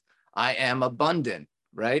goddess. I am abundant,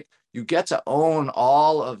 right? You get to own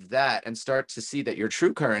all of that and start to see that your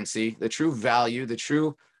true currency, the true value, the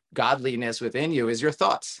true godliness within you is your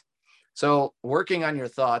thoughts. So working on your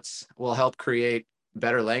thoughts will help create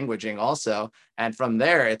better languaging also. And from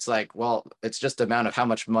there, it's like, well, it's just a amount of how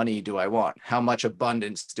much money do I want? How much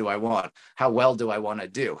abundance do I want? How well do I want to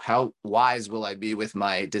do? How wise will I be with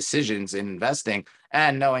my decisions in investing?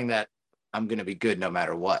 And knowing that I'm going to be good no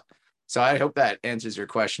matter what. So I hope that answers your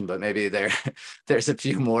question, but maybe there's a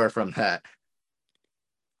few more from that.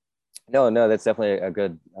 No, that's definitely a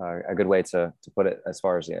good way to put it, as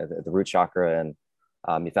far as, you know, the root chakra and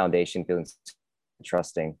the foundation, feeling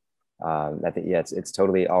trusting. I think, yeah, it's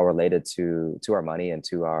totally all related to our money and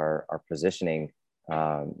to our positioning,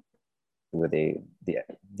 with the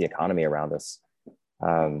economy around us.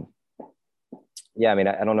 Um, yeah, I mean,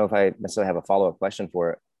 I don't know if I necessarily have a follow-up question for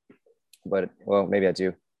it, but well, maybe I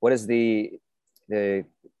do. What is the the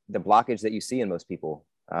blockage that you see in most people,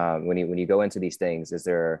 when you go into these things? Is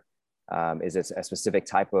it a specific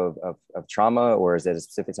type of trauma, or is it a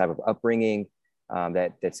specific type of upbringing,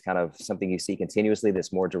 that's kind of something you see continuously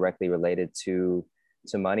that's more directly related to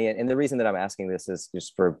money? And the reason that I'm asking this is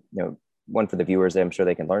just for, one, for the viewers, I'm sure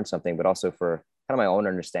they can learn something, but also for kind of my own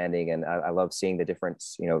understanding. And I love seeing the different,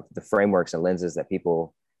 the frameworks and lenses that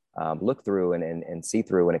people look through and see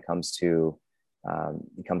through when it comes to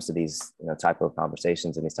these, type of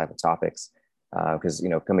conversations and these type of topics. Because,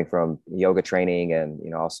 coming from yoga training and,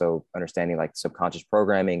 also understanding like subconscious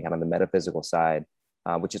programming, kind of the metaphysical side,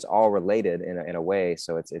 which is all related in a way.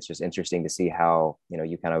 So it's just interesting to see how,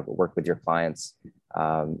 you kind of work with your clients,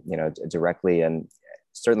 directly. And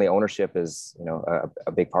certainly ownership is,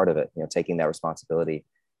 a big part of it, taking that responsibility,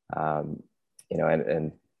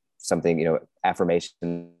 and something,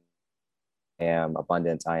 affirmation, I am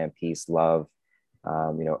abundant, I am peace, love,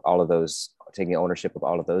 all of those, taking ownership of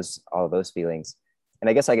all of those feelings. And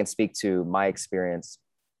I guess I can speak to my experience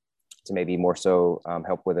to maybe more so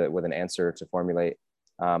help with an answer to formulate.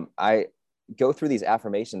 I go through these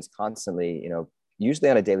affirmations constantly, usually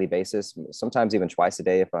on a daily basis, sometimes even twice a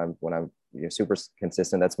day when I'm super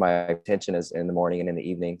consistent. That's my intention, is in the morning and in the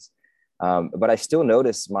evenings. But I still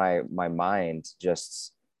notice my mind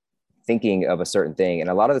just thinking of a certain thing. And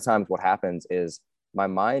a lot of the times what happens is my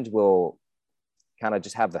mind will kind of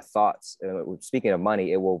just have the thoughts. Speaking of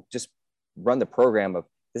money, it will just run the program of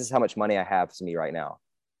this is how much money I have to me right now.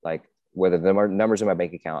 Like whether the numbers in my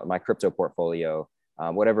bank account, my crypto portfolio,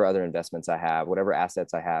 whatever other investments I have, whatever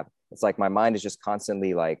assets I have. It's like my mind is just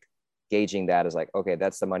constantly like gauging that as like, okay,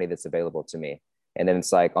 that's the money that's available to me. And then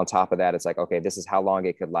it's like on top of that, it's like, okay, this is how long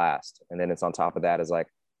it could last. And then it's on top of that is like,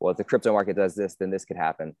 well, if the crypto market does this, then this could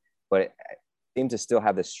happen. But it seems to still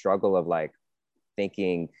have this struggle of like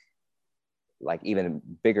thinking like even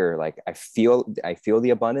bigger. Like I feel the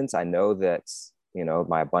abundance. I know that, you know,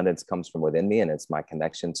 my abundance comes from within me and it's my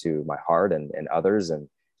connection to my heart and others and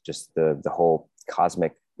just the whole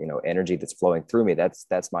cosmic, you know, energy that's flowing through me.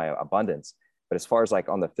 That's my abundance. But as far as like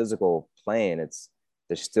on the physical plane,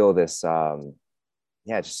 there's still this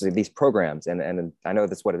yeah, just these programs, and I know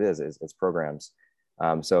that's what it is it's programs.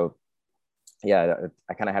 So yeah,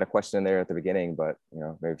 I kind of had a question in there at the beginning, but you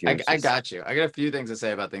know, maybe if you I just got you. I got a few things to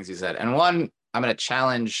say about things you said. And one, I'm going to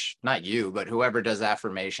challenge not you, but whoever does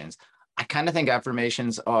affirmations. I kind of think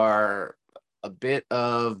affirmations are a bit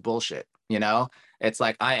of bullshit, you know? It's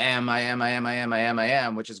like I am, I am, I am, I am, I am, I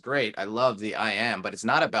am, which is great. I love the I am, but it's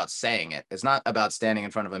not about saying it. It's not about standing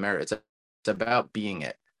in front of a mirror. It's about being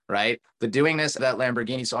it, right? The doingness of that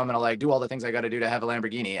Lamborghini. So I'm going to like do all the things I got to do to have a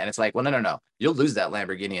Lamborghini. And it's like, well, no, no, no. You'll lose that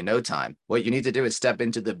Lamborghini in no time. What you need to do is step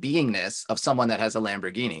into the beingness of someone that has a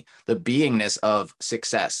Lamborghini, the beingness of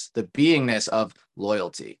success, the beingness of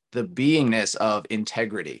loyalty, the beingness of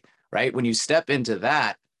integrity, right? When you step into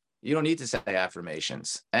that, you don't need to say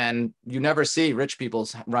affirmations. And you never see rich people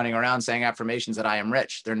running around saying affirmations that I am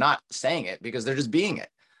rich. They're not saying it because they're just being it.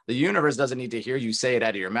 The universe doesn't need to hear you say it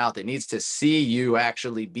out of your mouth. It needs to see you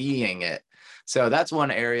actually being it. So that's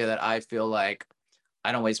one area that I feel like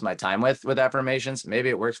I don't waste my time with affirmations. Maybe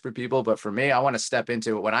it works for people, but for me, I want to step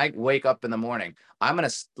into it. When I wake up in the morning, I'm going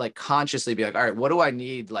to like consciously be like, all right, what do I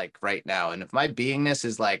need like right now? And if my beingness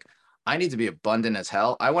is like, I need to be abundant as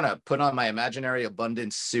hell, I want to put on my imaginary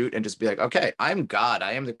abundance suit and just be like, okay, I'm God.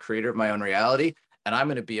 I am the creator of my own reality, and I'm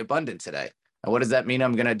going to be abundant today. And what does that mean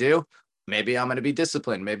I'm going to do? Maybe I'm going to be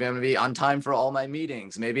disciplined. Maybe I'm going to be on time for all my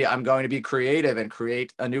meetings. Maybe I'm going to be creative and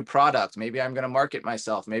create a new product. Maybe I'm going to market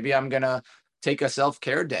myself. Maybe I'm going to take a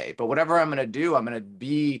self-care day. But whatever I'm going to do, I'm going to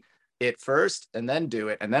be it first and then do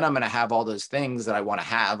it. And then I'm going to have all those things that I want to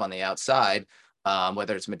have on the outside,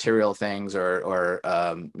 whether it's material things or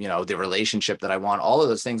you know, the relationship that I want, all of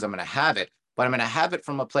those things, I'm going to have it. But I'm going to have it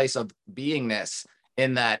from a place of beingness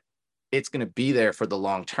in that it's going to be there for the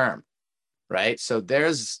long term. Right. So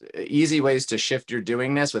there's easy ways to shift your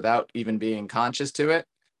doingness without even being conscious to it.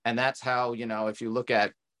 And that's how, you know, if you look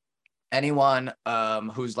at anyone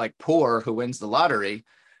who's like poor who wins the lottery,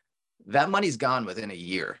 that money's gone within a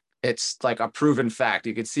year. It's like a proven fact.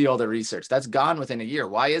 You can see all the research that's gone within a year.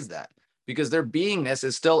 Why is that? Because their beingness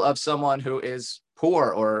is still of someone who is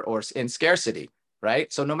poor or in scarcity,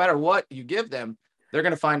 right? So no matter what you give them, they're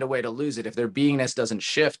going to find a way to lose it if their beingness doesn't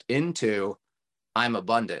shift into I'm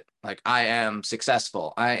abundant, like I am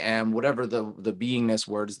successful, I am whatever the beingness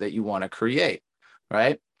words that you want to create,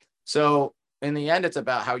 right? So in the end, it's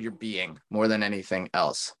about how you're being more than anything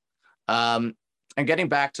else. Um, and getting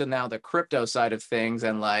back to now the crypto side of things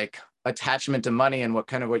and like attachment to money and what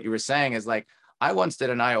kind of what you were saying is like, I once did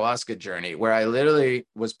an ayahuasca journey where I literally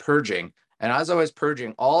was purging. And as I was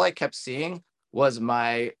purging, all I kept seeing was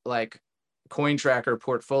my like coin tracker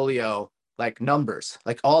portfolio, like numbers,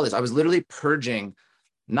 like all this. I was literally purging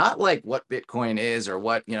not like what Bitcoin is or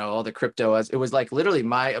what, you know, all the crypto is. It was like literally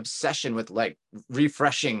my obsession with like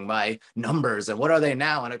refreshing my numbers and what are they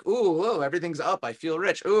now? And like, ooh, everything's up. I feel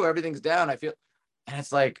rich. Ooh, everything's down. I feel, and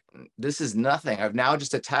it's like, this is nothing. I've now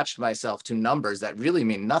just attached myself to numbers that really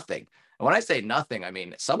mean nothing. And when I say nothing, I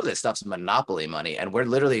mean, some of this stuff's monopoly money and we're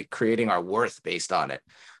literally creating our worth based on it.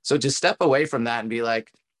 So just step away from that and be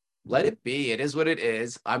like, let it be. It is what it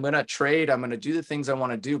is. I'm going to trade. I'm going to do the things I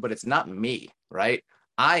want to do, but it's not me, right?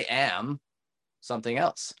 I am something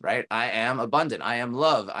else, right? I am abundant. I am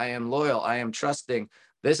love. I am loyal. I am trusting.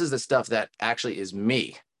 This is the stuff that actually is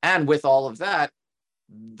me. And with all of that,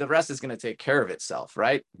 the rest is going to take care of itself,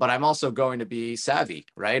 right? But I'm also going to be savvy,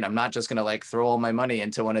 right? I'm not just going to like throw all my money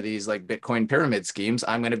into one of these like Bitcoin pyramid schemes.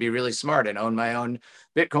 I'm going to be really smart and own my own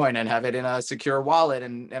Bitcoin and have it in a secure wallet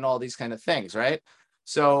and all these kind of things, right?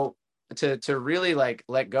 So to really like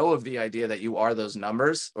let go of the idea that you are those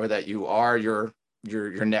numbers or that you are your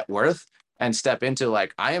net worth and step into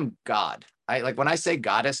like, I am God. I like when I say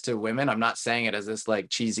goddess to women, I'm not saying it as this like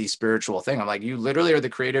cheesy spiritual thing. I'm like, you literally are the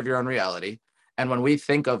creator of your own reality. And when we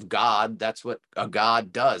think of God, that's what a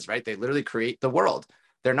God does, right? They literally create the world.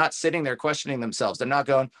 They're not sitting there questioning themselves. They're not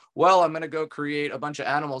going, well, I'm going to go create a bunch of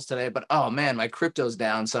animals today, but oh man, my crypto's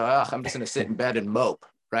down. So I'm just going to sit in bed and mope,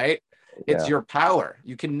 right? It's Yeah. your power.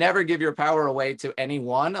 You can never give your power away to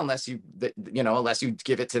anyone unless unless you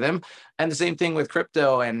give it to them. And the same thing with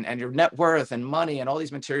crypto and your net worth and money and all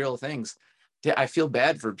these material things. I feel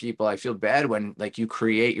bad for people. I feel bad when like you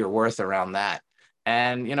create your worth around that.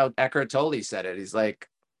 And, Eckhart Tolle said it. He's like,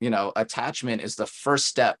 attachment is the first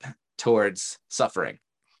step towards suffering.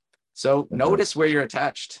 So Mhm. notice where you're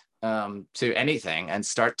attached to anything and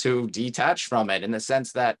start to detach from it in the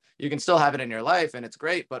sense that you can still have it in your life and it's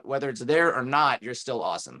great, but whether it's there or not, you're still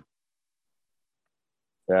awesome.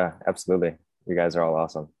 Yeah, absolutely. You guys are all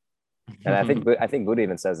awesome. And I think Buddha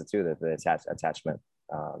even says it too, that the attachment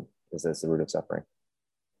is the root of suffering.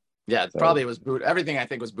 Yeah, So probably it was Buddha. Everything I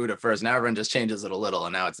think was Buddha first. Now everyone just changes it a little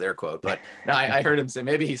and now it's their quote. But no, I heard him say,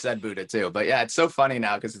 maybe he said Buddha too. But yeah, it's so funny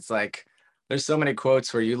now because it's like there's so many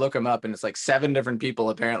quotes where you look them up and it's like 7 different people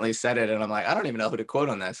apparently said it. And I'm like, I don't even know who to quote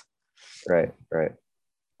on this. right, right.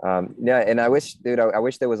 Yeah, and I wish, dude, I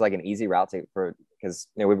wish there was like an easy route for, because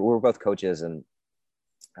we're both coaches, and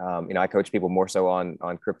I coach people more so on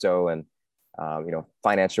crypto and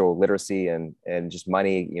financial literacy and just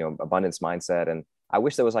money, abundance mindset. And I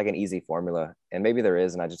wish there was like an easy formula, and maybe there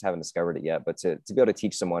is, and I just haven't discovered it yet. But to be able to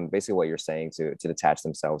teach someone basically what you're saying, to detach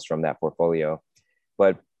themselves from that portfolio.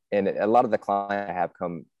 But and a lot of the clients I have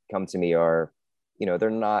come to me are, they're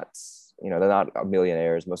not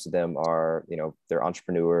millionaires. Most of them are, they're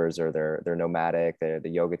entrepreneurs, or they're nomadic. They're the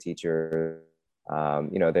yoga teacher.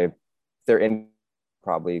 They're in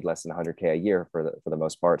probably less than 100K a year for the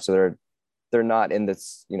most part. So they're not in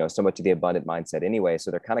this, so much of the abundant mindset anyway.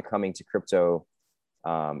 So they're kind of coming to crypto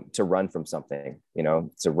to run from something,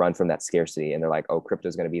 to run from that scarcity. And they're like, oh, crypto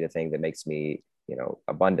is going to be the thing that makes me,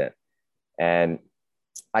 abundant. And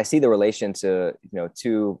I see the relation to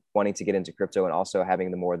wanting to get into crypto and also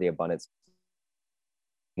having the abundance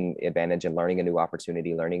advantage and learning a new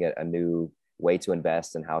opportunity, learning a new way to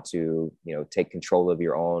invest and how to, take control of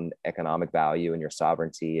your own economic value and your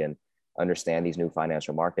sovereignty and understand these new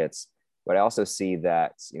financial markets. But I also see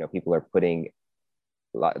that, people are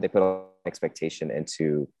they put a lot of expectation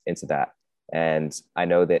into that. And I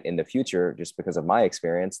know that in the future, just because of my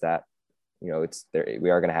experience, that it's there, we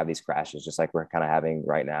are going to have these crashes just like we're kind of having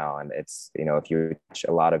right now. And it's, if you attach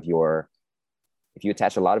a lot of your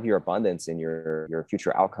abundance and your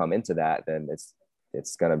future outcome into that, then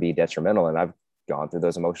it's going to be detrimental. And I've gone through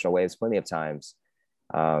those emotional waves plenty of times.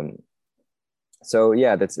 So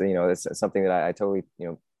yeah, that's something that I totally,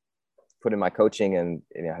 put in my coaching, and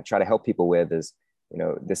I try to help people with is,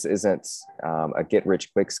 this isn't a get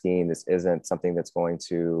rich quick scheme. This isn't something that's going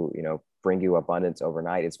to, bring you abundance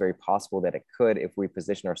overnight. It's very possible that it could if we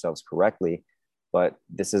position ourselves correctly, but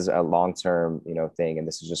this is a long-term, thing. And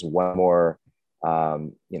this is just one more,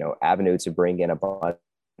 avenue to bring in abundance.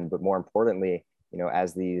 But more importantly,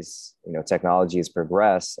 as these, technologies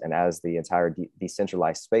progress and as the entire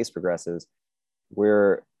decentralized space progresses,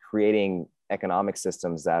 we're creating economic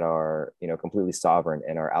systems that are, completely sovereign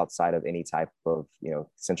and are outside of any type of,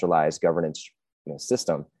 centralized governance,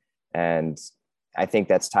 system. And I think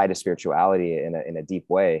that's tied to spirituality in a deep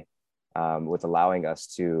way, with allowing us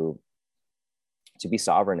to be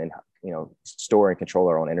sovereign and, store and control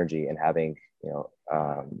our own energy, and having,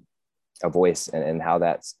 a voice and how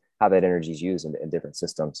that energy is used in different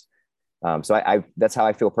systems. So I that's how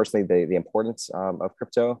I feel personally, the importance of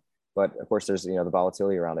crypto. But of course, there's, the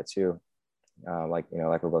volatility around it too, like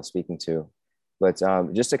we're both speaking to. But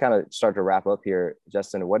just to kind of start to wrap up here,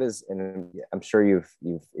 Justin, what is, and I'm sure you've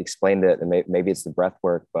explained it, and maybe it's the breath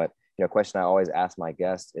work, but a question I always ask my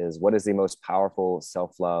guests is, what is the most powerful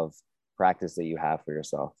self-love practice that you have for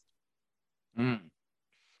yourself? Mm.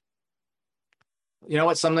 You know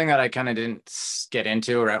what's something that I kind of didn't get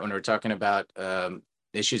into right when we were talking about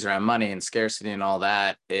issues around money and scarcity and all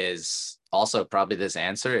that is also probably this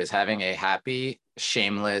answer is having a happy,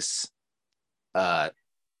 shameless uh,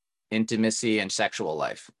 intimacy and sexual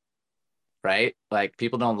life, right? Like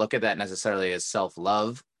people don't look at that necessarily as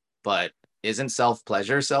self-love, but isn't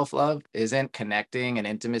self-pleasure self-love? Isn't connecting and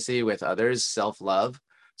intimacy with others self-love?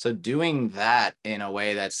 So doing that in a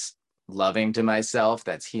way that's loving to myself,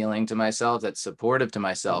 that's healing to myself, that's supportive to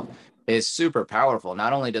myself is super powerful.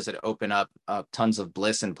 Not only does it open up tons of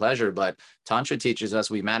bliss and pleasure, but Tantra teaches us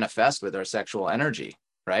we manifest with our sexual energy,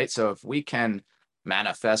 right? So if we can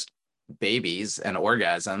manifest babies and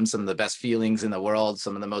orgasms, some of the best feelings in the world,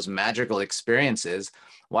 some of the most magical experiences,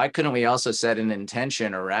 why couldn't we also set an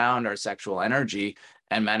intention around our sexual energy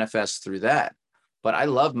and manifest through that? But I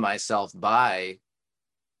love myself by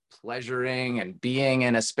pleasuring and being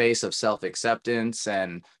in a space of self-acceptance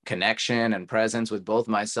and connection and presence with both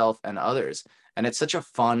myself and others. And it's such a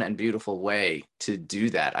fun and beautiful way to do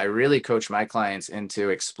that. I really coach my clients into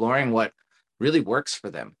exploring what really works for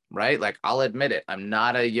them, right? Like, I'll admit it, I'm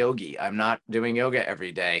not a yogi. I'm not doing yoga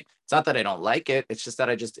every day. It's not that I don't like it. It's just that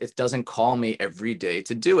it doesn't call me every day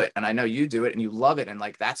to do it. And I know you do it and you love it. And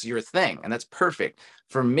like, that's your thing. And that's perfect.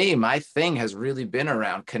 For me, my thing has really been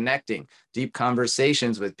around connecting, deep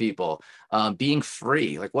conversations with people, being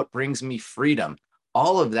free. Like, what brings me freedom?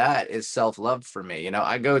 All of that is self-love for me. You know,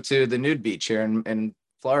 I go to the nude beach here in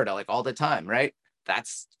Florida like all the time, right?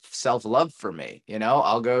 That's self-love for me. You know,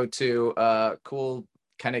 I'll go to cool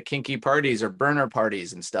kind of kinky parties or burner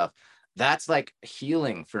parties and stuff. That's like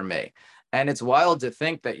healing for me. And it's wild to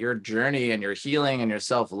think that your journey and your healing and your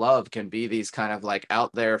self-love can be these kind of like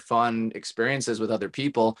out there fun experiences with other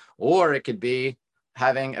people, or it could be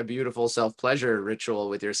having a beautiful self-pleasure ritual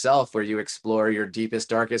with yourself where you explore your deepest,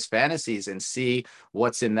 darkest fantasies and see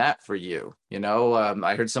what's in that for you. You know,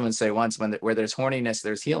 I heard someone say once, where there's horniness,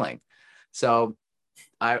 there's healing. So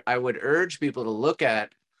I would urge people to look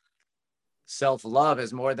at self-love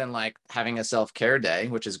as more than like having a self-care day,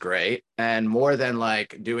 which is great, and more than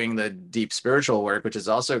like doing the deep spiritual work, which is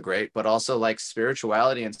also great, but also like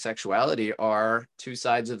spirituality and sexuality are two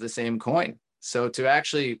sides of the same coin. So to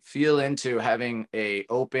actually feel into having a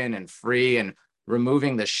open and free and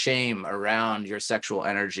removing the shame around your sexual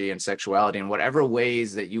energy and sexuality in whatever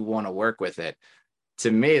ways that you want to work with it,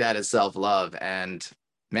 to me, that is self-love. And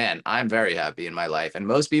man, I'm very happy in my life. And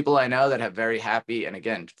most people I know that have very happy and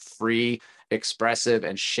again, free, expressive,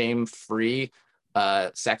 and shame-free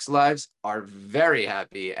sex lives are very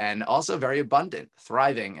happy and also very abundant,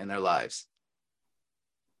 thriving in their lives.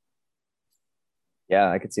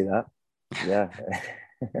 Yeah, I could see that. Yeah.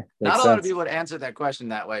 Not Makes a lot of sense. people would answer that question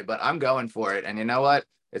that way, but I'm going for it. And you know what?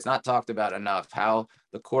 It's not talked about enough how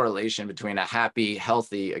the correlation between a happy,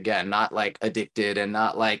 healthy, again, not like addicted and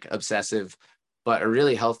not like obsessive, but a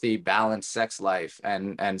really healthy, balanced sex life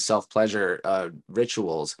and self-pleasure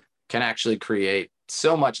rituals can actually create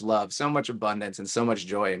so much love, so much abundance, and so much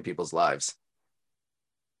joy in people's lives.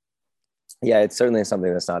 Yeah, it's certainly something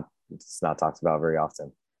it's not talked about very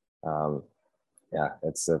often. Um, yeah,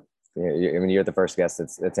 I mean, you're the first guest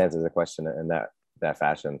that's answered the question in that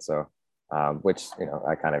fashion. So, which,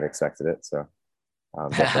 I kind of expected it. So,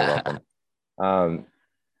 definitely welcome. Um,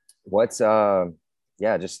 what's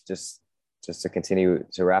yeah, just to continue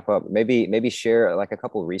to wrap up, maybe share like a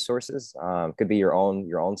couple resources. Could be your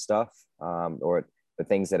own stuff, or the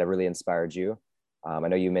things that have really inspired you. I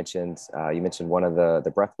know you mentioned one of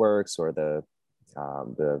the breathworks or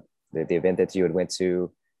um, the the event that you had went to,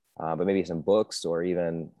 but maybe some books or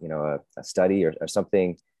even a study or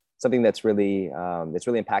something that's really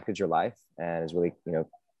impacted your life and has really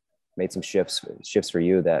made some shifts for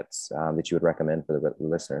you that you would recommend for the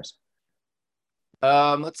listeners.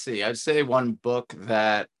 Let's see. I'd say one book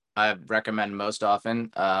that I recommend most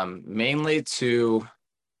often, mainly to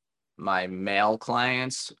my male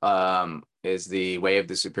clients, is The Way of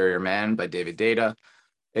the Superior Man by David Data.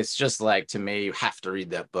 It's just like, to me, you have to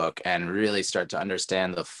read that book and really start to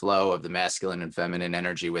understand the flow of the masculine and feminine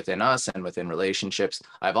energy within us and within relationships.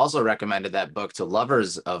 I've also recommended that book to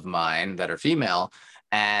lovers of mine that are female,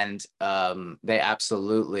 and they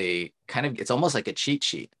absolutely it's almost like a cheat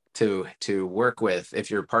sheet to work with if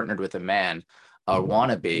you're partnered with a man or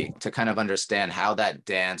wannabe, to kind of understand how that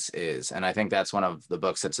dance is. And I think that's one of the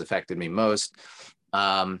books that's affected me most.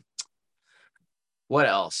 Um, what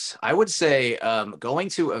else? I would say going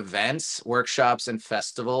to events, workshops, and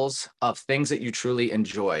festivals of things that you truly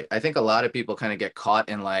enjoy. I think a lot of people kind of get caught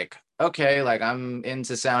in like, okay, like I'm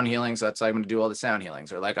into sound healing, so that's why I'm going to do all the sound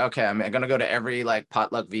healings. Or like, okay, I'm going to go to every like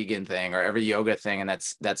potluck vegan thing or every yoga thing, and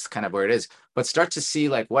that's kind of where it is. But start to see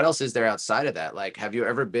like what else is there outside of that. Like, have you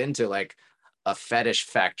ever been to like a fetish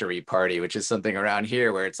factory party, which is something around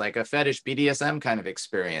here where it's like a fetish BDSM kind of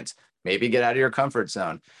experience? Maybe get out of your comfort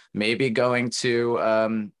zone. Maybe going to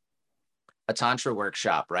a tantra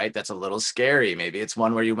workshop, right? That's a little scary. Maybe it's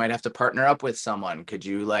one where you might have to partner up with someone. Could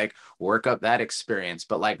you like work up that experience?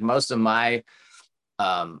 But like most of my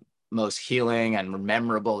um, most healing and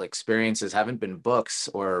memorable experiences haven't been books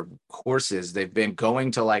or courses. They've been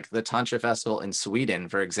going to like the Tantra Festival in Sweden,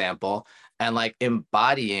 for example, and like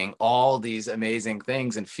embodying all these amazing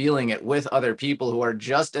things and feeling it with other people who are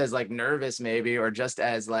just as like nervous, maybe, or just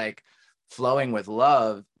as like flowing with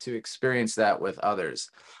love to experience that with others.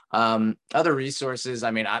 Other resources,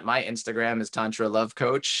 I mean, my Instagram is Tantra Love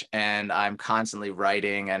Coach, and I'm constantly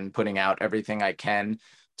writing and putting out everything I can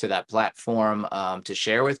to that platform to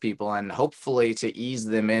share with people and hopefully to ease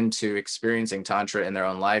them into experiencing Tantra in their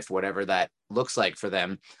own life, whatever that looks like for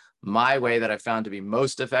them. My way that I found to be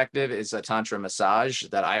most effective is a Tantra massage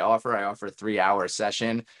that I offer. I offer a 3-hour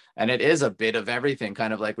session, and it is a bit of everything,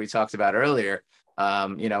 kind of like we talked about earlier.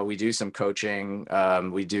 We do some coaching,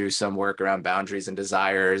 we do some work around boundaries and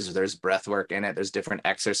desires. There's breath work in it. There's different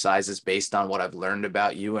exercises based on what I've learned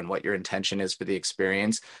about you and what your intention is for the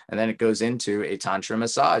experience. And then it goes into a Tantra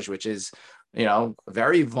massage, which is,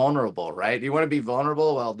 very vulnerable, right? You want to be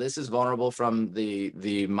vulnerable. Well, this is vulnerable from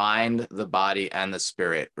the mind, the body, and the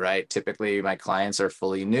spirit, right? Typically, my clients are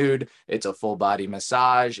fully nude. It's a full body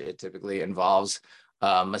massage. It typically involves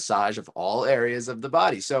massage of all areas of the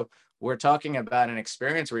body. So we're talking about an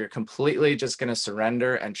experience where you're completely just going to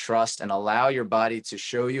surrender and trust and allow your body to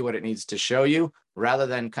show you what it needs to show you, rather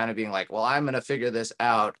than kind of being like, well, I'm going to figure this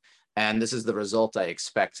out, and this is the result I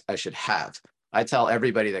expect I should have. I tell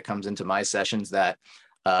everybody that comes into my sessions that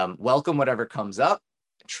welcome whatever comes up,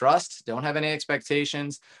 trust, don't have any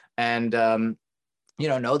expectations, and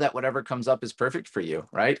know that whatever comes up is perfect for you,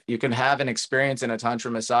 right? You can have an experience in a Tantra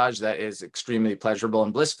massage that is extremely pleasurable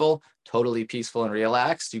and blissful, totally peaceful and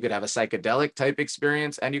relaxed. You could have a psychedelic type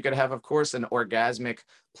experience, and you could have, of course, an orgasmic,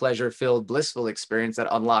 pleasure-filled, blissful experience that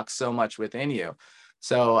unlocks so much within you.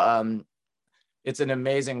 So it's an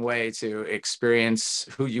amazing way to experience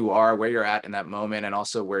who you are, where you're at in that moment, and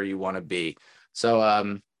also where you want to be.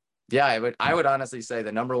 So yeah, I would honestly say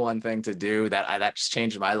the number one thing to do that just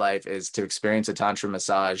changed my life is to experience a Tantra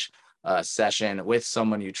massage session with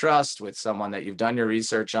someone you trust, with someone that you've done your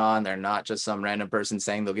research on. They're not just some random person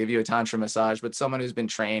saying they'll give you a Tantra massage, but someone who's been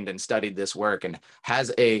trained and studied this work and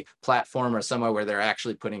has a platform or somewhere where they're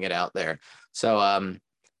actually putting it out there. So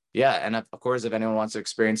yeah, and of course, if anyone wants to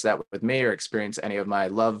experience that with me or experience any of my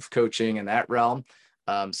love coaching in that realm,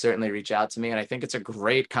 certainly reach out to me. And I think it's a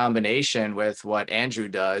great combination with what Andrew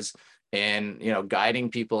does in,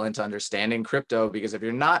 guiding people into understanding crypto. Because if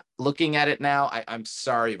you're not looking at it now, I'm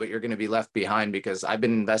sorry, but you're going to be left behind, because I've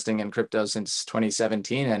been investing in crypto since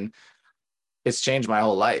 2017 and it's changed my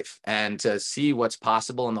whole life. And to see what's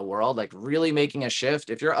possible in the world, like really making a shift.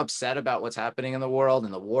 If you're upset about what's happening in the world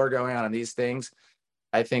and the war going on and these things,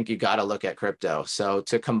 I think you got to look at crypto. So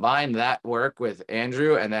to combine that work with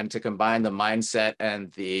Andrew, and then to combine the mindset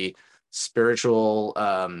and the spiritual,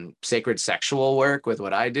 sacred sexual work with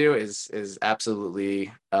what I do is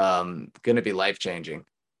absolutely going to be life-changing.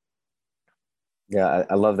 Yeah,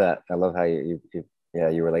 I love that. I love how you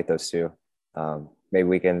relate those two. Maybe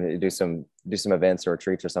we can do some events or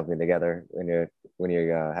retreats or something together when you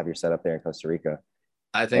have your setup there in Costa Rica.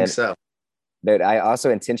 I think so. That I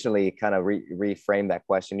also intentionally kind of reframe that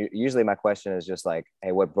question. Usually my question is just like,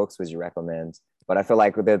 hey, what books would you recommend? But I feel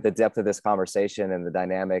like the depth of this conversation and the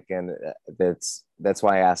dynamic, and that's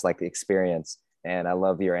why I asked like the experience. And I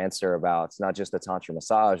love your answer about it's not just the Tantra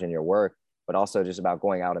massage and your work, but also just about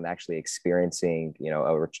going out and actually experiencing,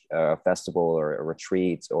 a festival or a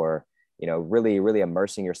retreat, or, really, really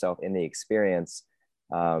immersing yourself in the experience.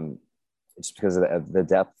 Just because of the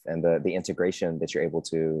depth and the integration that you're able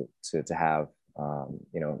to have,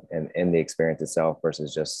 in the experience itself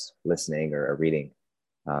versus just listening or reading.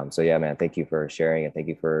 So yeah, man, thank you for sharing, and thank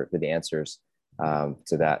you for the answers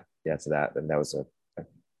to that. Yeah, to that. And that was a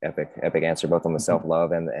epic answer, both on the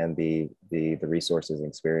self-love and the resources and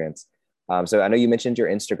experience. So I know you mentioned your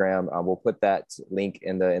Instagram. We'll put that link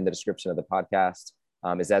in the description of the podcast.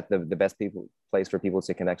 Is that the best place for people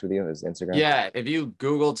to connect with you, is Instagram? Yeah, if you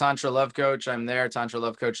Google Tantra Love Coach, I'm there,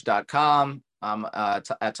 tantralovecoach.com. I'm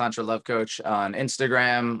at Tantra Love Coach on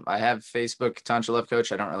Instagram. I have Facebook, Tantra Love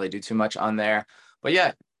Coach. I don't really do too much on there. But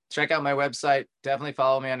yeah, check out my website. Definitely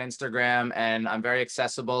follow me on Instagram. And I'm very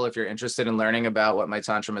accessible if you're interested in learning about what my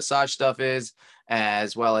Tantra massage stuff is,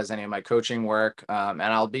 as well as any of my coaching work. And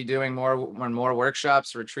I'll be doing more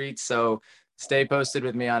workshops, retreats. So stay posted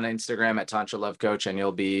with me on Instagram at Tantra Love Coach, and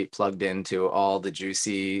you'll be plugged into all the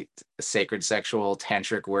juicy, sacred, sexual,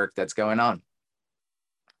 tantric work that's going on.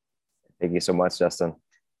 Thank you so much, Justin.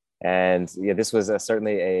 And yeah, this was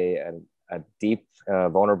certainly a deep,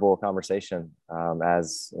 vulnerable conversation,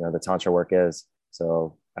 as the Tantra work is.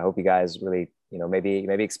 So I hope you guys really,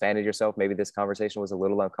 maybe expanded yourself. Maybe this conversation was a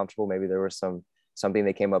little uncomfortable. Maybe there was something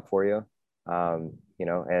that came up for you. I'm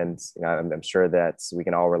sure that we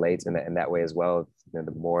can all relate in that way as well.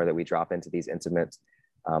 The more that we drop into these intimate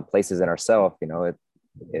places in ourselves,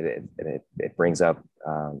 it brings up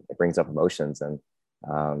emotions, and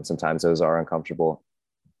sometimes those are uncomfortable,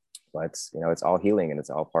 but it's all healing, and it's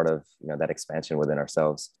all part of that expansion within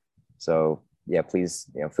ourselves. So yeah, please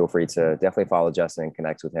feel free to definitely follow Justin,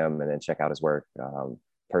 connect with him, and then check out his work.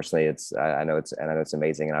 personally, I know it's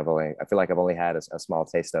amazing, and I feel like I've only had a small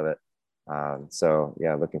taste of it. So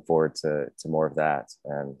yeah, looking forward to more of that.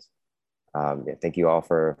 And yeah, thank you all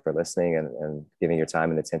for listening and giving your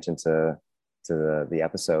time and attention to the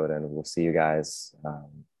episode. And we'll see you guys,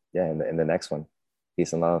 yeah, in the next one.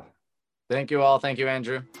 Peace and love. Thank you all. Thank you,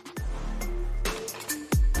 Andrew.